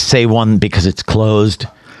say one because it's closed.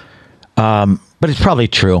 But it's probably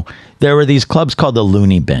true. There were these clubs called the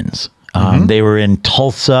Looney Bins. They were in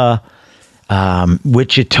Tulsa,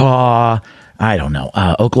 Wichita, I don't know,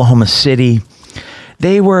 Oklahoma City.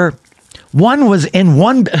 One was in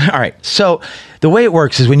one. All right. So the way it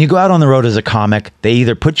works is when you go out on the road as a comic, they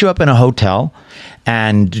either put you up in a hotel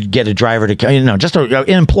and get a driver to, just an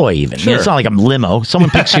employee even. Sure. It's not like a limo.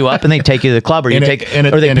 Someone picks you up and they take you to the club, or Or they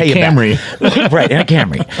pay you Camry. back. Right, in a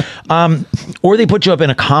Camry. Or they put you up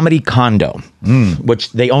in a comedy condo,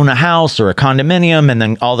 which they own a house or a condominium, and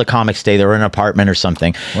then all the comics stay there in an apartment or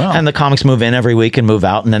something. Wow. And the comics move in every week and move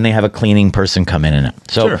out, and then they have a cleaning person come in and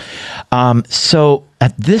out. So, Sure. So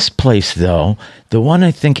at this place, though, the one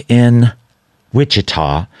I think in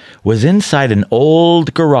Wichita was inside an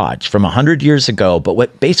old garage from 100 years ago. But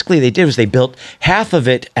what basically they did was they built half of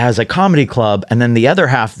it as a comedy club, and then the other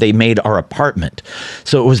half they made our apartment.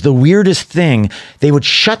 So it was the weirdest thing. They would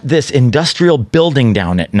shut this industrial building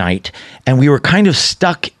down at night, and we were kind of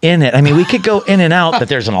stuck in it. I mean, we could go in and out, but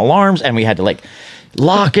there's an alarms, and we had to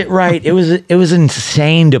lock it right. It was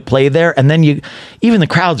insane to play there. And then even the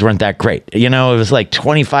crowds weren't that great. It was like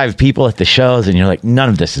 25 people at the shows, and you're like, none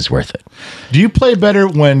of this is worth it. Do you play better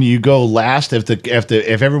when you go last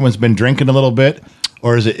if everyone's been drinking a little bit,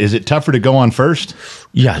 or is it tougher to go on first?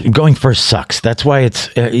 Yeah, going first sucks. That's why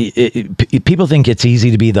people think it's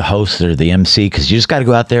easy to be the host or the MC, because you just got to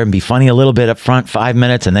go out there and be funny a little bit up front, 5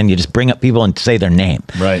 minutes, and then you just bring up people and say their name.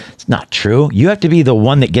 Right. It's not true. You have to be the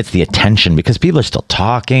one that gets the attention, because people are still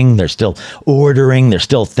talking, they're still ordering, they're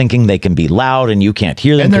still thinking they can be loud and you can't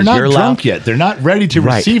hear them. And they're not you're drunk loud. yet. They're not ready to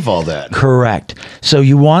Right. receive all that. Correct. So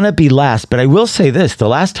you want to be last. But I will say this, the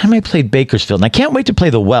last time I played Bakersfield, and I can't wait to play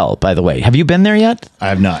The Well, by the way. Have you been there yet? I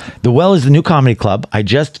have not. The Well is the new comedy club. I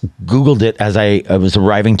just Googled it as I was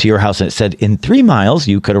arriving to your house, and it said in 3 miles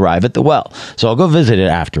you could arrive at The Well. So I'll go visit it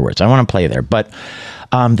afterwards. I want to play there. But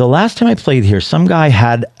the last time I played here, some guy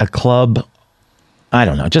had a club, I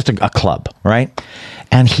don't know, just a club, right?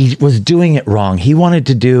 And he was doing it wrong. He wanted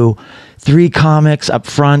to do 3 comics up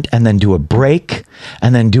front and then do a break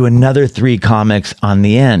and then do another 3 comics on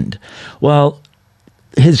the end. Well,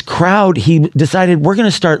 his crowd, he decided we're going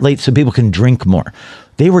to start late so people can drink more.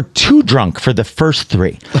 They were too drunk for the first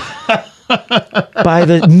 3. By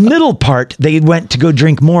the middle part, they went to go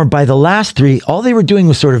drink more. By the last 3, all they were doing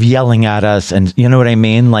was sort of yelling at us, and you know what I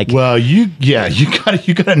mean? Like, well, you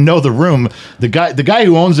gotta know the room. The guy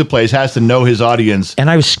who owns the place has to know his audience. and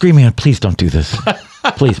I was screaming, please don't do this.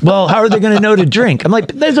 Please. Well, how are they going to know to drink? I'm like,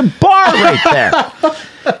 there's a bar right there.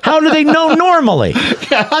 How do they know normally?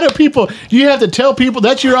 Yeah, how do people? You have to tell people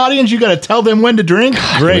that's your audience. You got to tell them when to drink.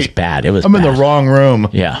 Great. It was bad. It was I'm bad. in the wrong room.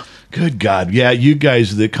 Yeah. Good God. Yeah, you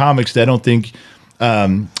guys, the comics, I don't think,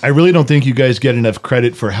 I really don't think you guys get enough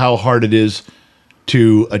credit for how hard it is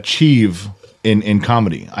to achieve in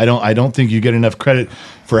comedy. I don't think you get enough credit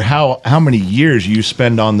for how many years you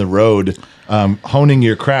spend on the road honing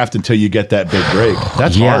your craft until you get that big break.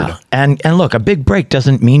 That's hard. And look, a big break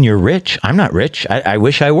doesn't mean you're rich. I'm not rich. I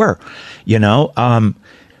wish I were,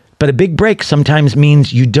 but a big break sometimes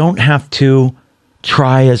means you don't have to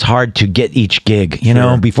try as hard to get each gig. You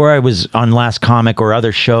know, before I was on Last Comic or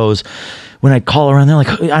other shows, when I'd call around, they're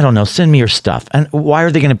like, I don't know, send me your stuff. And why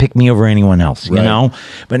are they going to pick me over anyone else, you know?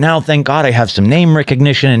 But now, thank God, I have some name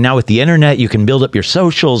recognition. And now with the internet, you can build up your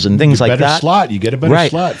socials and things like that. You get a better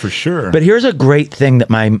slot for sure. But here's a great thing that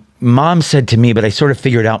my mom said to me, but I sort of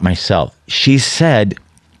figured out myself. She said,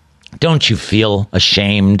 don't you feel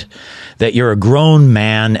ashamed that you're a grown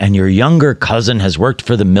man and your younger cousin has worked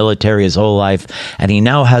for the military his whole life and he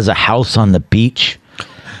now has a house on the beach?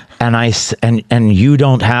 And you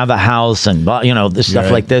don't have a house and this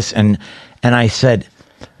stuff like this. And I said,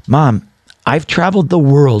 Mom, I've traveled the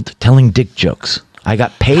world telling dick jokes. I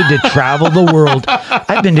got paid to travel the world.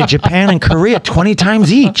 I've been to Japan and Korea 20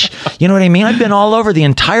 times each. You know what I mean? I've been all over the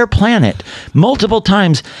entire planet multiple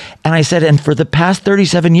times. And I said, and for the past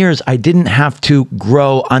 37 years, I didn't have to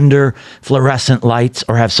grow under fluorescent lights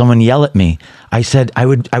or have someone yell at me. I said I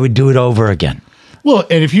would do it over again. Well,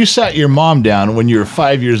 and if you sat your mom down when you were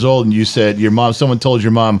 5 years old and you said someone told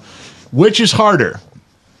your mom, which is harder?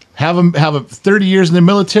 Have a 30 years in the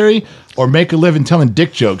military or make a living telling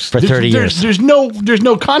dick jokes for 30 years. There's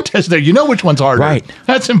no contest there. You know which one's harder. Right.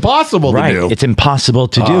 That's impossible to do. It's impossible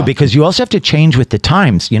to do because you also have to change with the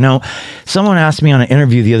times. You know, someone asked me on an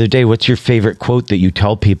interview the other day, what's your favorite quote that you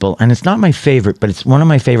tell people? And it's not my favorite, but it's one of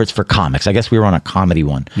my favorites for comics. I guess we were on a comedy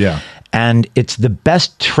one. Yeah. And it's the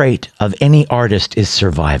best trait of any artist is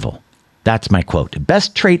survival. That's my quote.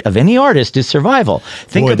 Best trait of any artist is survival.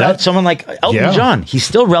 Think about someone like Elton John. He's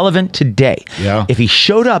still relevant today. Yeah. If he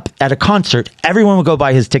showed up at a concert, everyone would go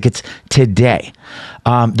buy his tickets today.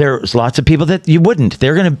 There's lots of people that you wouldn't.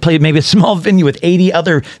 They're going to play maybe a small venue with 80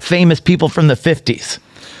 other famous people from the 50s.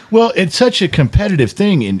 Well, it's such a competitive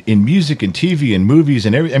thing in music and TV and movies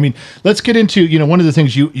and everything. I mean, let's get into, one of the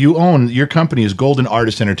things you own, your company is Golden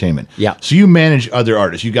Artist Entertainment. Yeah. So you manage other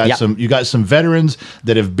artists. You got some veterans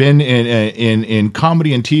that have been in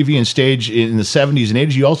comedy and TV and stage in the 70s and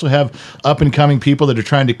 80s. You also have up and coming people that are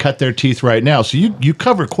trying to cut their teeth right now. So you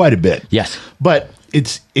cover quite a bit. Yes. But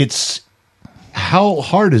it's how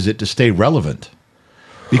hard is it to stay relevant?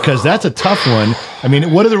 Because that's a tough one. I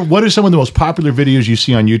mean, what are some of the most popular videos you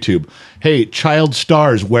see on YouTube? Hey, child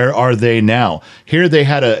stars, where are they now? Here they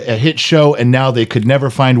had a hit show, and now they could never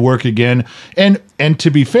find work again. And to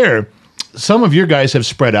be fair, some of your guys have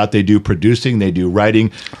spread out. They do producing, they do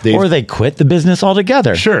writing. Or they quit the business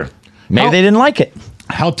altogether. Sure. Maybe they didn't like it.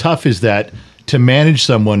 How tough is that to manage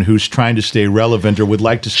someone who's trying to stay relevant or would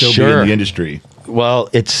like to still be in the industry? Well,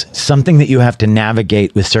 it's something that you have to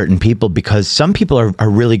navigate with certain people because some people are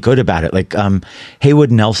really good about it. Like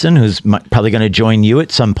Haywood Nelson, who's probably going to join you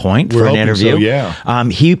at some point for an interview. So, yeah.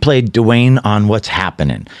 He played Dwayne on What's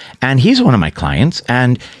Happening. And he's one of my clients.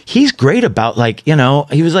 And he's great about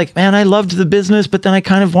he was like, man, I loved the business, but then I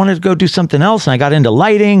kind of wanted to go do something else. And I got into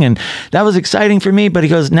lighting and that was exciting for me. But he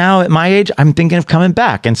goes, now at my age, I'm thinking of coming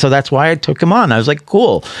back. And so that's why I took him on. I was like,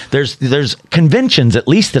 cool. There's conventions at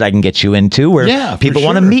least that I can get you into where people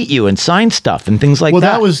want to meet you and sign stuff and things like that.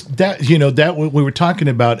 Well, that was that we were talking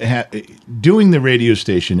about doing the radio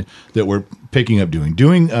station that we're picking up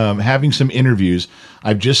doing having some interviews.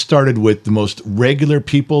 I've just started with the most regular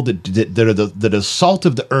people that are the salt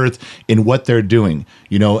of the earth in what they're doing,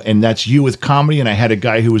 and that's you with comedy. And I had a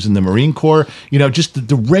guy who was in the Marine Corps, just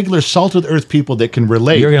the regular salt of the earth people that can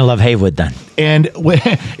relate. You're going to love Haywood then. And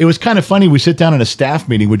it was kind of funny. We sit down in a staff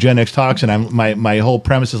meeting with Gen X Talks, and my whole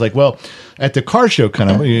premise is like, well, at the car show,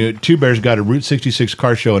 Two Bears got a Route 66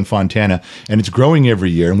 car show in Fontana, and it's growing every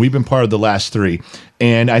year, and we've been part of the last 3.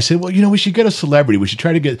 And I said, well, we should get a celebrity. We should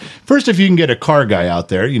try to get, first, if you can get a car guy out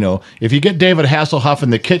there, if you get David Hasselhoff in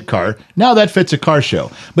the kit car, now that fits a car show.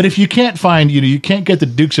 But if you can't find, you can't get the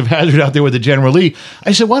Dukes of Hazzard out there with the General Lee,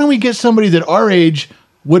 I said, why don't we get somebody that our age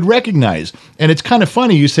would recognize? And it's kind of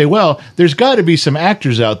funny. You say, well, there's got to be some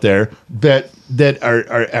actors out there that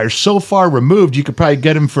are so far removed, you could probably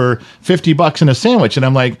get them for $50 in a sandwich. And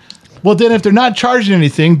I'm like, well, then if they're not charging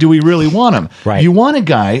anything, do we really want them? Right. You want a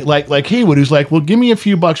guy like Haywood who's like, well, give me a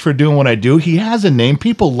few bucks for doing what I do. He has a name.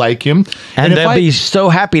 People like him. And they'll be so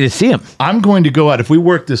happy to see him. I'm going to go out. If we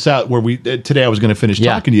work this out where today I was going to finish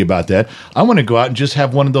talking to you about that. I want to go out and just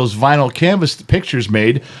have one of those vinyl canvas pictures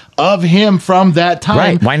made of him from that time.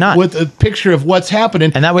 Right. Why not? With a picture of what's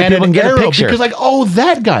happening. And that way people can get a picture. Because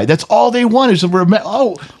that guy, that's all they want is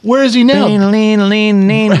where is he now?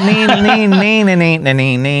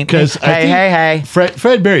 Because hey.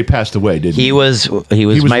 Fred Berry passed away, didn't he? He was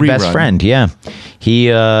my best friend. Yeah, he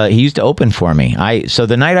used to open for me. So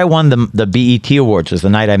the night I won the BET Awards was the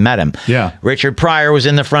night I met him. Yeah, Richard Pryor was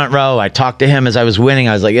in the front row. I talked to him as I was winning.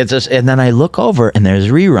 I was like, it's just, and then I look over and there's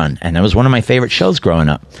Rerun, and that was one of my favorite shows growing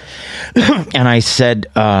up. And I said,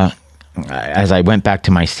 as I went back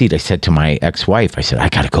to my seat, I said to my ex-wife, I said, I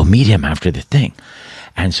got to go meet him after the thing.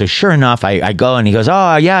 And so sure enough, I go and he goes,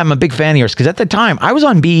 oh, yeah, I'm a big fan of yours. Because at the time, I was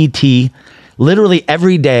on BET literally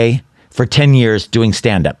every day for 10 years doing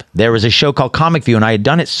stand-up. There was a show called Comic View, and I had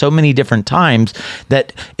done it so many different times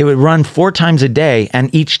that it would run 4 times a day,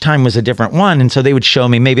 and each time was a different one. And so they would show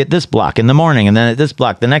me maybe at this block in the morning, and then at this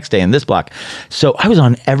block the next day, and this block. So I was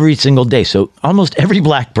on every single day. So almost every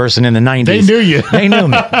black person in the 90s. They knew you. They knew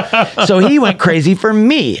me. So he went crazy for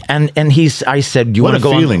me. And I said, you want to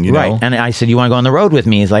go feeling, on, right. And I said, you want to go on the road with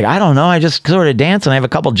me? He's like, I don't know. I just sort of dance and I have a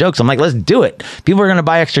couple jokes. I'm like, let's do it. People are going to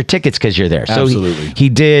buy extra tickets because you're there. So Absolutely. he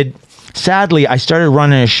did. Sadly, I started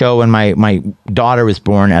running a show when my daughter was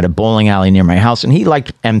born at a bowling alley near my house, and he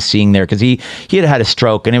liked emceeing there because he had a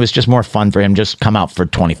stroke, and it was just more fun for him. Just come out for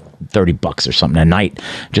 $20-$30 or something a night,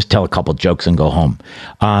 just tell a couple jokes and go home.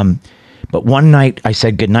 But one night I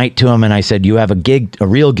said goodnight to him, and I said, you have a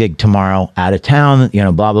real gig tomorrow out of town,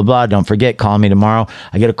 blah, blah, blah. Don't forget, call me tomorrow.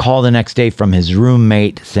 I get a call the next day from his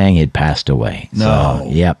roommate saying he'd passed away. No. So,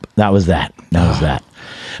 yep, that was that. That was that.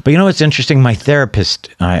 But you know what's interesting? My therapist,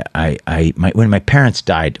 when my parents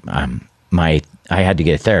died, I had to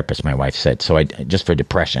get a therapist, my wife said, so just for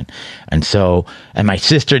depression. And my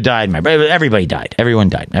sister died, everybody died. Everyone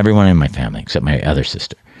died. Everyone in my family except my other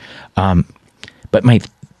sister. But my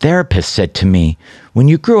therapist said to me, when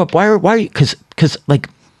you grew up, why are you, because like,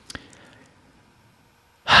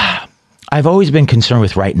 I've always been concerned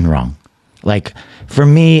with right and wrong. Like, for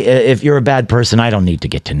me, if you're a bad person, I don't need to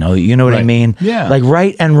get to know you. You know what I mean? Yeah. Like,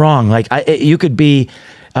 right and wrong. Like, you could be,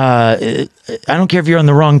 I don't care if you're on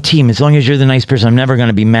the wrong team. As long as you're the nice person, I'm never going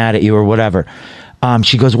to be mad at you or whatever.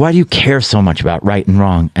 She goes, why do you care so much about right and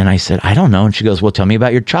wrong? And I said, I don't know. And she goes, well, tell me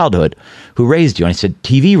about your childhood. Who raised you? And I said,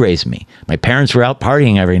 TV raised me. My parents were out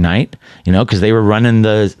partying every night, because they were running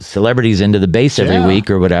the celebrities into the base every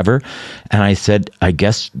week or whatever. And I said, I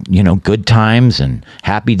guess, good times and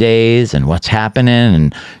happy days and what's happening.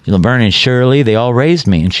 And Laverne and Shirley, they all raised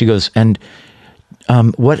me. And she goes, and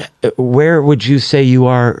where would you say you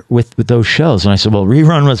are with those shows? And I said, well,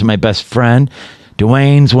 Rerun was my best friend.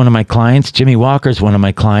 Dwayne's one of my clients. Jimmy Walker's one of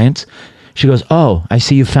my clients. She goes, oh, I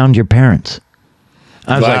see you found your parents.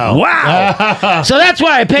 I was like, wow. So that's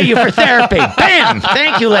why I pay you for therapy. Bam.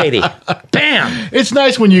 Thank you, lady. Bam. It's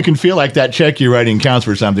nice when you can feel like that check you're writing counts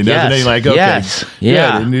for something, doesn't it? You're like, okay. Yes.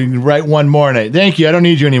 Yeah. And you can write one more. And thank you. I don't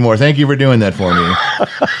need you anymore. Thank you for doing that for me.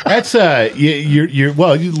 That's, you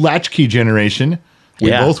latchkey generation. We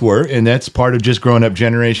both were, and that's part of just growing up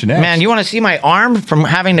Generation X. Man, you want to see my arm from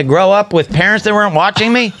having to grow up with parents that weren't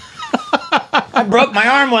watching me? I broke my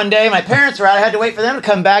arm one day. My parents were out. I had to wait for them to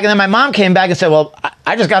come back, and then my mom came back and said, well,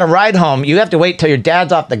 I just got a ride home. You have to wait till your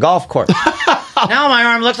dad's off the golf course. Now my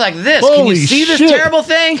arm looks like this. Can you see this terrible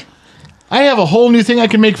thing? I have a whole new thing I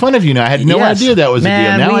can make fun of you now. I had no idea that was a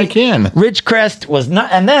deal. Now I can. Ridgecrest was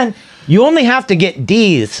not, and then you only have to get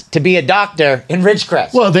D's to be a doctor in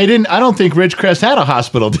Ridgecrest. Well, they didn't. I don't think Ridgecrest had a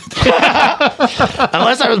hospital, did they?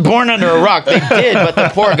 Unless I was born under a rock. They did, but the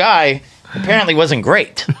poor guy apparently wasn't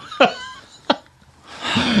great.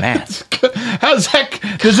 Man. How's that?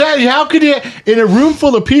 How could you, in a room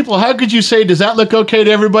full of people, how could you say, does that look okay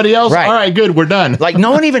to everybody else? Right. All right, good, we're done. Like,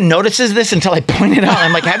 no one even notices this until I point it out.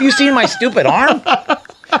 I'm like, have you seen my stupid arm?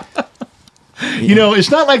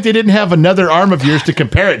 It's not like they didn't have another arm of yours to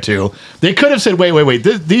compare it to. They could have said, wait,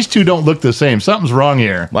 these two don't look the same. Something's wrong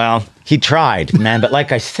here. Well, he tried, man. But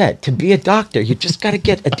like I said, to be a doctor, you just got to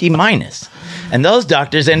get a D-. And those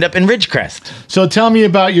doctors end up in Ridgecrest. So tell me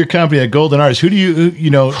about your company, at Golden Artist. Who do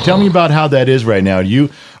you tell me about how that is right now.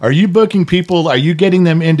 Are you booking people? Are you getting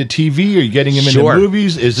them into TV? Are you getting them into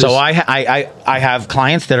movies? So I have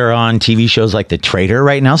clients that are on TV shows like The Trader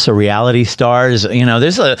right now. So reality stars, I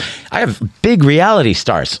have big reality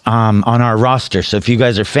stars on our roster. So if you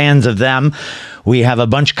guys are fans of them, we have a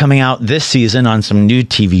bunch coming out this season on some new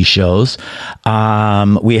TV shows.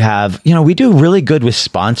 We have, we do really good with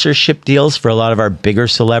sponsorship deals for a lot of our bigger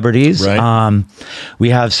celebrities. Right. We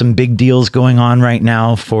have some big deals going on right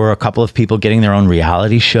now for a couple of people getting their own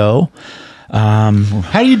reality show. How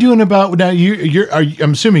are you doing about now?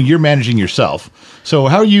 I'm assuming you're managing yourself. So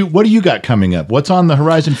what do you got coming up? What's on the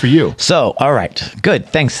horizon for you? So, all right, good.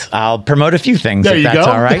 Thanks. I'll promote a few things if that's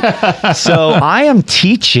all right. So I am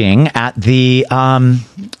teaching at the,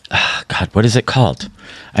 what is it called?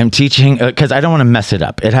 I'm teaching, because I don't want to mess it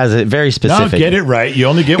up. It has a very specific. No, get it right. You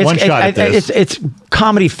only get one shot at this. It's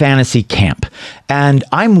comedy fantasy camp. And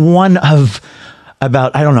I'm one of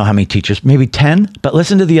about, I don't know how many teachers, maybe 10, but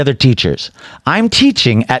listen to the other teachers. I'm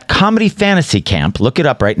teaching at Comedy Fantasy Camp. Look it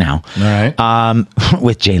up right now. All right.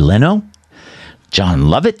 With Jay Leno, John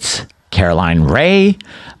Lovitz, Caroline Ray,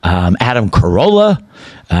 Adam Carolla.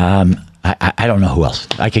 I don't know who else.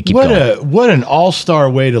 I could keep going. What an all-star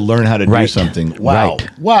way to learn how to do something. Wow.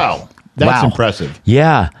 Right. Wow. That's impressive.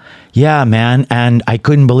 Yeah. Yeah, man. And I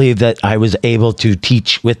couldn't believe that I was able to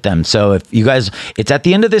teach with them. So if you guys, it's at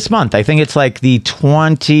the end of this month. I think it's like the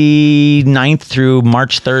 29th through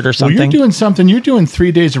March 3rd or something. Well, you're doing something. You're doing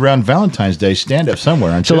 3 days around Valentine's Day stand-up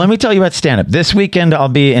somewhere, aren't you? So let me tell you about stand-up. This weekend, I'll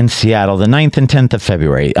be in Seattle, the 9th and 10th of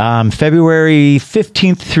February. February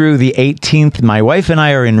 15th through the 18th, my wife and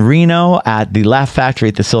I are in Reno at the Laugh Factory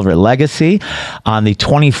at the Silver Legacy. On the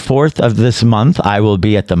 24th of this month, I will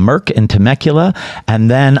be at the Merc in Temecula. And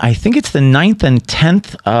then I think it's the 9th and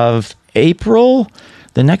 10th of April.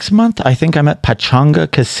 The next month, I think I'm at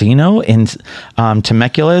Pachanga Casino in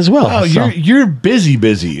Temecula as well. Oh, So- you're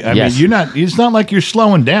busy. I Yes. mean, you're not. It's not like you're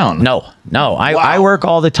slowing down. No. I work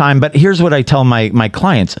all the time, but here's what I tell my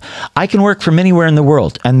clients. I can work from anywhere in the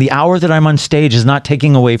world, and the hour that I'm on stage is not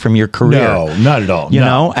taking away from your career. No, not at all. You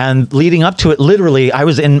know, and leading up to it, literally, I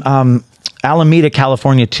was in Alameda,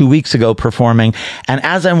 California 2 weeks ago performing, and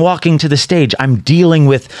as I'm walking to the stage, I'm dealing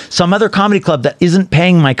with some other comedy club that isn't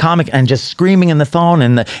paying my comic and just screaming in the phone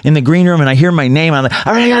in the green room, and I hear my name, and I'm like,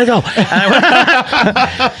 all right, I gotta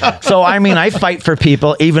go. So I mean, I fight for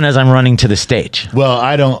people even as I'm running to the stage. Well,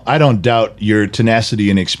 I don't doubt your tenacity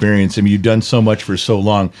and experience. I mean, you've done so much for so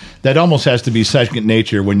long that almost has to be second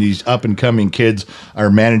nature when these up and coming kids are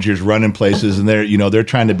managers running places, and they're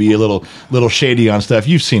trying to be a little shady on stuff.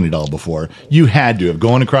 You've seen it all before. You had to have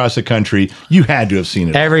going across the country. You had to have seen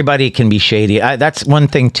it. Everybody can be shady. That's one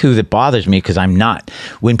thing too that bothers me because I'm not.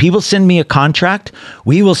 When people send me a contract,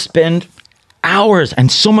 we will spend hours and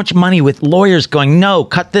so much money with lawyers going, no,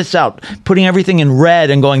 cut this out, putting everything in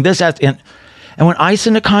red and going this out. And when I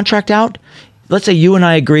send a contract out, let's say you and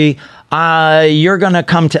I agree, you're going to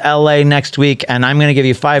come to LA next week and I'm going to give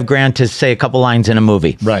you $5,000 to say a couple lines in a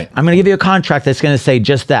movie. Right. I'm going to give you a contract that's going to say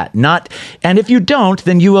just that. And if you don't,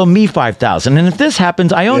 then you owe me $5,000. And if this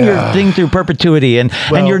happens, I own your thing through perpetuity and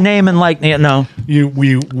your name and That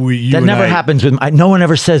never happens with no one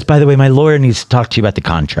ever says, by the way, my lawyer needs to talk to you about the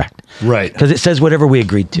contract. Right. Because it says whatever we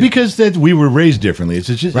agreed to. Because we were raised differently. It's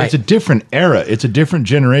a different era. It's a different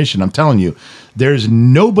generation. I'm telling you, there's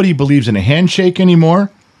nobody believes in a handshake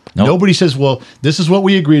anymore. Nope. Nobody says, well, this is what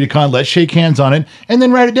we agreed upon. Let's shake hands on it and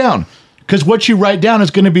then write it down. Because what you write down is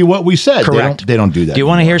going to be what we said. Correct. They don't do that. Do you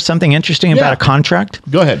want to hear something interesting about a contract?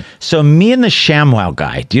 Go ahead. So me and the ShamWow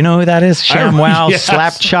guy, do you know who that is? ShamWow, Yes.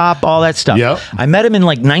 Slap Chop, all that stuff. Yep. I met him in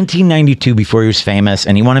like 1992 before he was famous,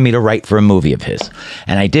 and he wanted me to write for a movie of his.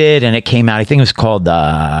 And I did, and it came out, I think it was called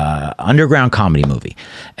the Underground Comedy Movie.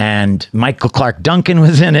 And Michael Clark Duncan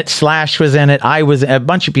was in it, Slash was in it, a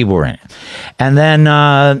bunch of people were in it. And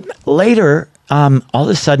then later, all of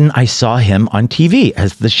a sudden, I saw him on TV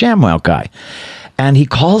as the ShamWow guy. And he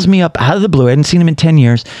calls me up out of the blue. I hadn't seen him in 10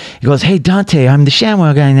 years. He goes, hey, Dante, I'm the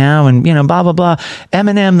ShamWow guy now. And, blah, blah, blah.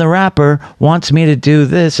 Eminem, the rapper, wants me to do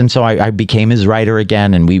this. And so I became his writer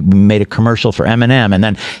again. And we made a commercial for Eminem.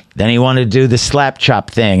 And then he wanted to do the Slap Chop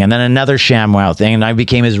thing. And then another ShamWow thing. And I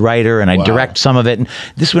became his writer. And I direct some of it. And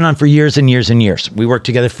this went on for years and years and years. We worked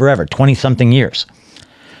together forever, 20-something years.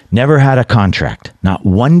 Never had a contract. Not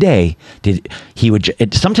one day did he would.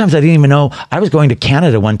 Sometimes I didn't even know. I was going to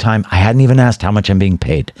Canada one time. I hadn't even asked how much I'm being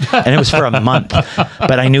paid. And it was for a month.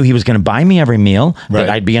 But I knew he was going to buy me every meal, that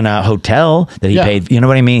I'd be in a hotel, that he paid. You know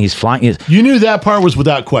what I mean? He's flying. You knew that part was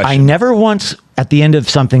without question. I never once at the end of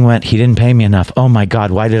something went, he didn't pay me enough. Oh my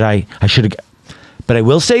God, why did I should have. But I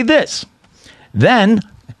will say this. Then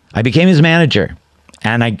I became his manager.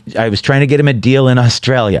 And I was trying to get him a deal in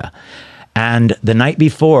Australia. And the night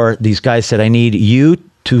before, these guys said, I need you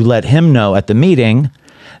to let him know at the meeting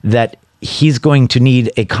that he's going to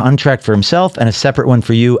need a contract for himself and a separate one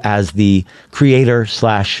for you as the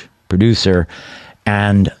creator/producer.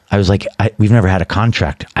 And I was like, we've never had a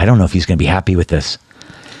contract. I don't know if he's going to be happy with this.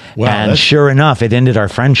 Wow, and sure enough, it ended our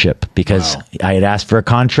friendship because I had asked for a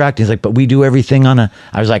contract. He's like, but we do everything I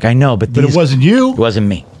was like, I know, but it wasn't you. It wasn't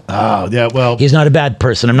me. Oh, yeah, well. He's not a bad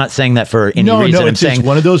person. I'm not saying that for any reason. No, it's just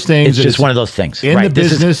one of those things. It's just one of those things. In the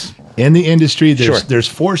business, in the industry, there's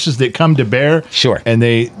forces that come to bear. Sure.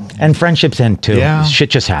 And friendships end too. Yeah. Shit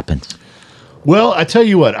just happens. Well, I tell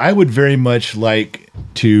you what, I would very much like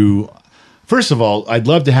to... First of all, I'd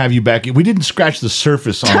love to have you back. We didn't scratch the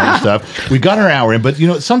surface on our stuff. We got our hour in, but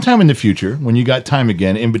sometime in the future, when you got time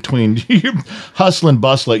again, in between your hustle and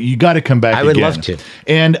bustle, you got to come back. I would love to,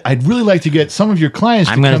 and I'd really like to get some of your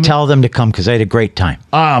clients. I'm going to tell them to come because I had a great time.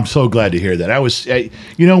 I'm so glad to hear that.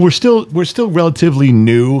 We're still relatively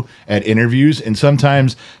new at interviews, and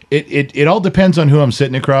sometimes it all depends on who I'm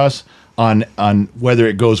sitting across on whether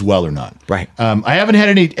it goes well or not. Right. I haven't had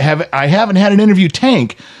an interview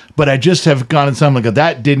tank. But I just have gone and something like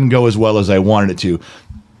that didn't go as well as I wanted it to.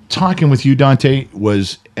 talking with you, Dante,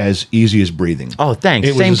 was as easy as breathing. Oh, thanks.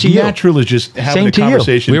 It was Same as to you. natural as just having Same a to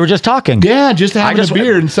conversation. you. We were just talking. Yeah, just having just- a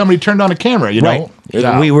beer and somebody turned on a camera, you know? Right.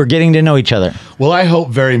 Yeah. We were getting to know each other. Well, I hope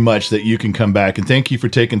very much that you can come back, and thank you for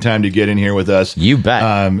taking time to get in here with us. You bet.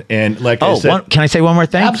 And like I said, can I say one more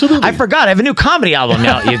thing? Absolutely. I forgot. I have a new comedy album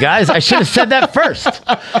out, you guys. I should have said that first.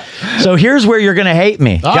 So here's where you're going to hate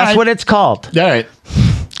me. All Guess right. what it's called? all right.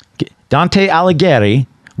 Dante Alighieri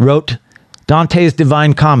wrote Dante's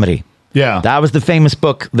Divine Comedy. Yeah. That was the famous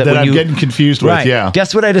book that when I'm you getting confused with, right. yeah.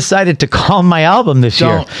 Guess what I decided to call my album this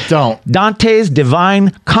year? Don't. Dante's Divine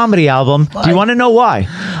Comedy Album. Do you want to know why?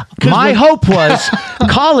 My hope was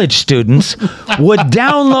college students would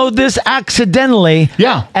download this accidentally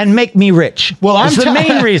Yeah. and make me rich. Well, That's the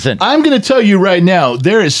main reason. I'm going to tell you right now,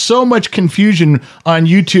 there is so much confusion on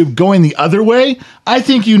YouTube going the other way. I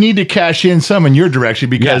think you need to cash in some in your direction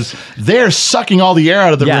because they're sucking all the air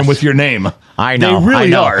out of the room with your name. I know. They really I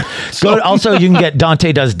know. are. So also, you can get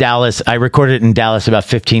Dante Does Dallas. I recorded it in Dallas about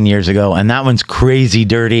 15 years ago, and that one's crazy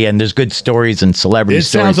dirty, and there's good stories and celebrity It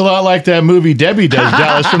stories. sounds a lot like that movie Debbie Does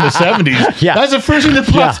Dallas from the 70s. Yeah. That's the first thing that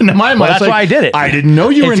pops into my mind. Well, It's that's why I did it. I didn't know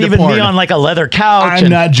you were It's into even porn. me on like a leather couch. I'm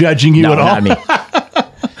not judging you no, at all. not me.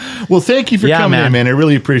 Well, thank you for coming in, man. I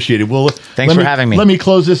really appreciate it. Well, Thanks for having me. Let me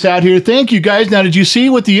close this out here. Thank you, guys. Now, did you see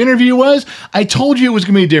what the interview was? I told you it was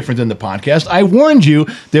going to be different than the podcast. I warned you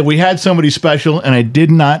that we had somebody special, and I did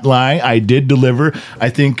not lie. I did deliver. I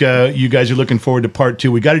think you guys are looking forward to part 2.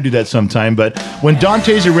 We got to do that sometime. But when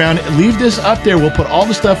Dante's around, leave this up there. We'll put all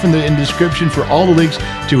the stuff in the description for all the links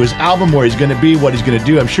to his album, where he's going to be, what he's going to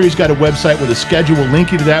do. I'm sure he's got a website with a schedule. We'll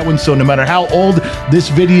link you to that one. So no matter how old this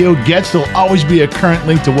video gets, there'll always be a current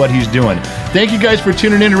link to what he's doing. Thank you guys for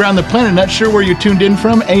tuning in around the planet. Not sure where you're tuned in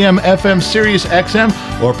from, AM, FM, Sirius XM,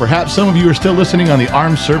 or perhaps some of you are still listening on the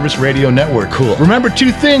Armed Service Radio Network. Cool. Remember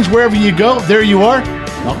 2 things, wherever you go, there you are.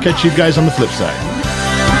 I'll catch you guys on the flip side.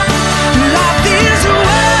 Life is a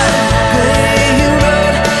one-way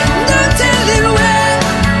road. No telling where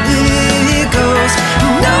it goes.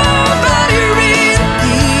 Nobody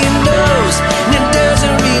really knows, and it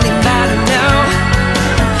doesn't really matter now.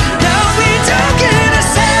 Now we're talking a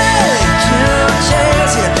second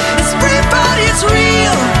chance. Yeah, it's brief, but it's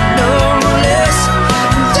real, no less.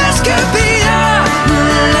 This could be our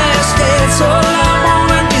last dance. All I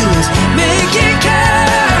wanna do is make it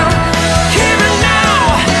count. Here and now.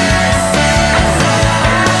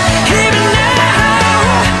 Here and now.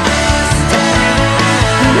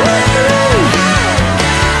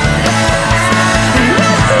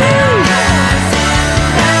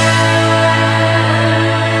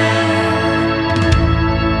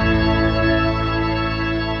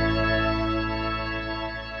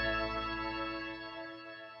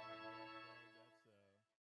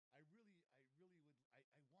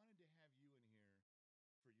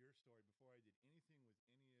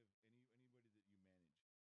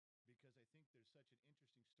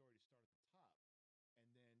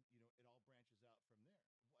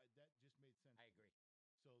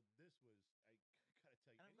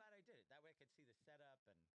 I'm glad I did it. That way I could see the setup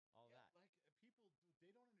and all that. Like people,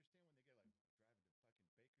 they don't understand when they get like driving to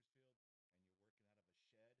fucking Bakersfield and you're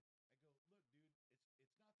working out of a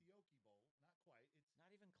shed. I go, look, dude, it's not the Okie Bowl, not quite. It's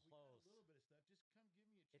Not even we got close. a little bit of stuff. Just come give me a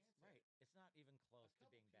chance. It's at right. it. It's not even close A to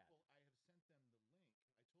couple being bad. people, I have sent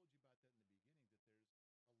them the link. I told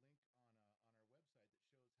you about that in the beginning. That there's a link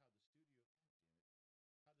on our website that shows how the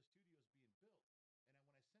studio, how the studio is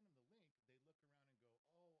being built. And when I send them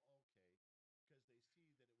the link, they look around and go, oh, okay, because they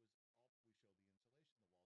see that it was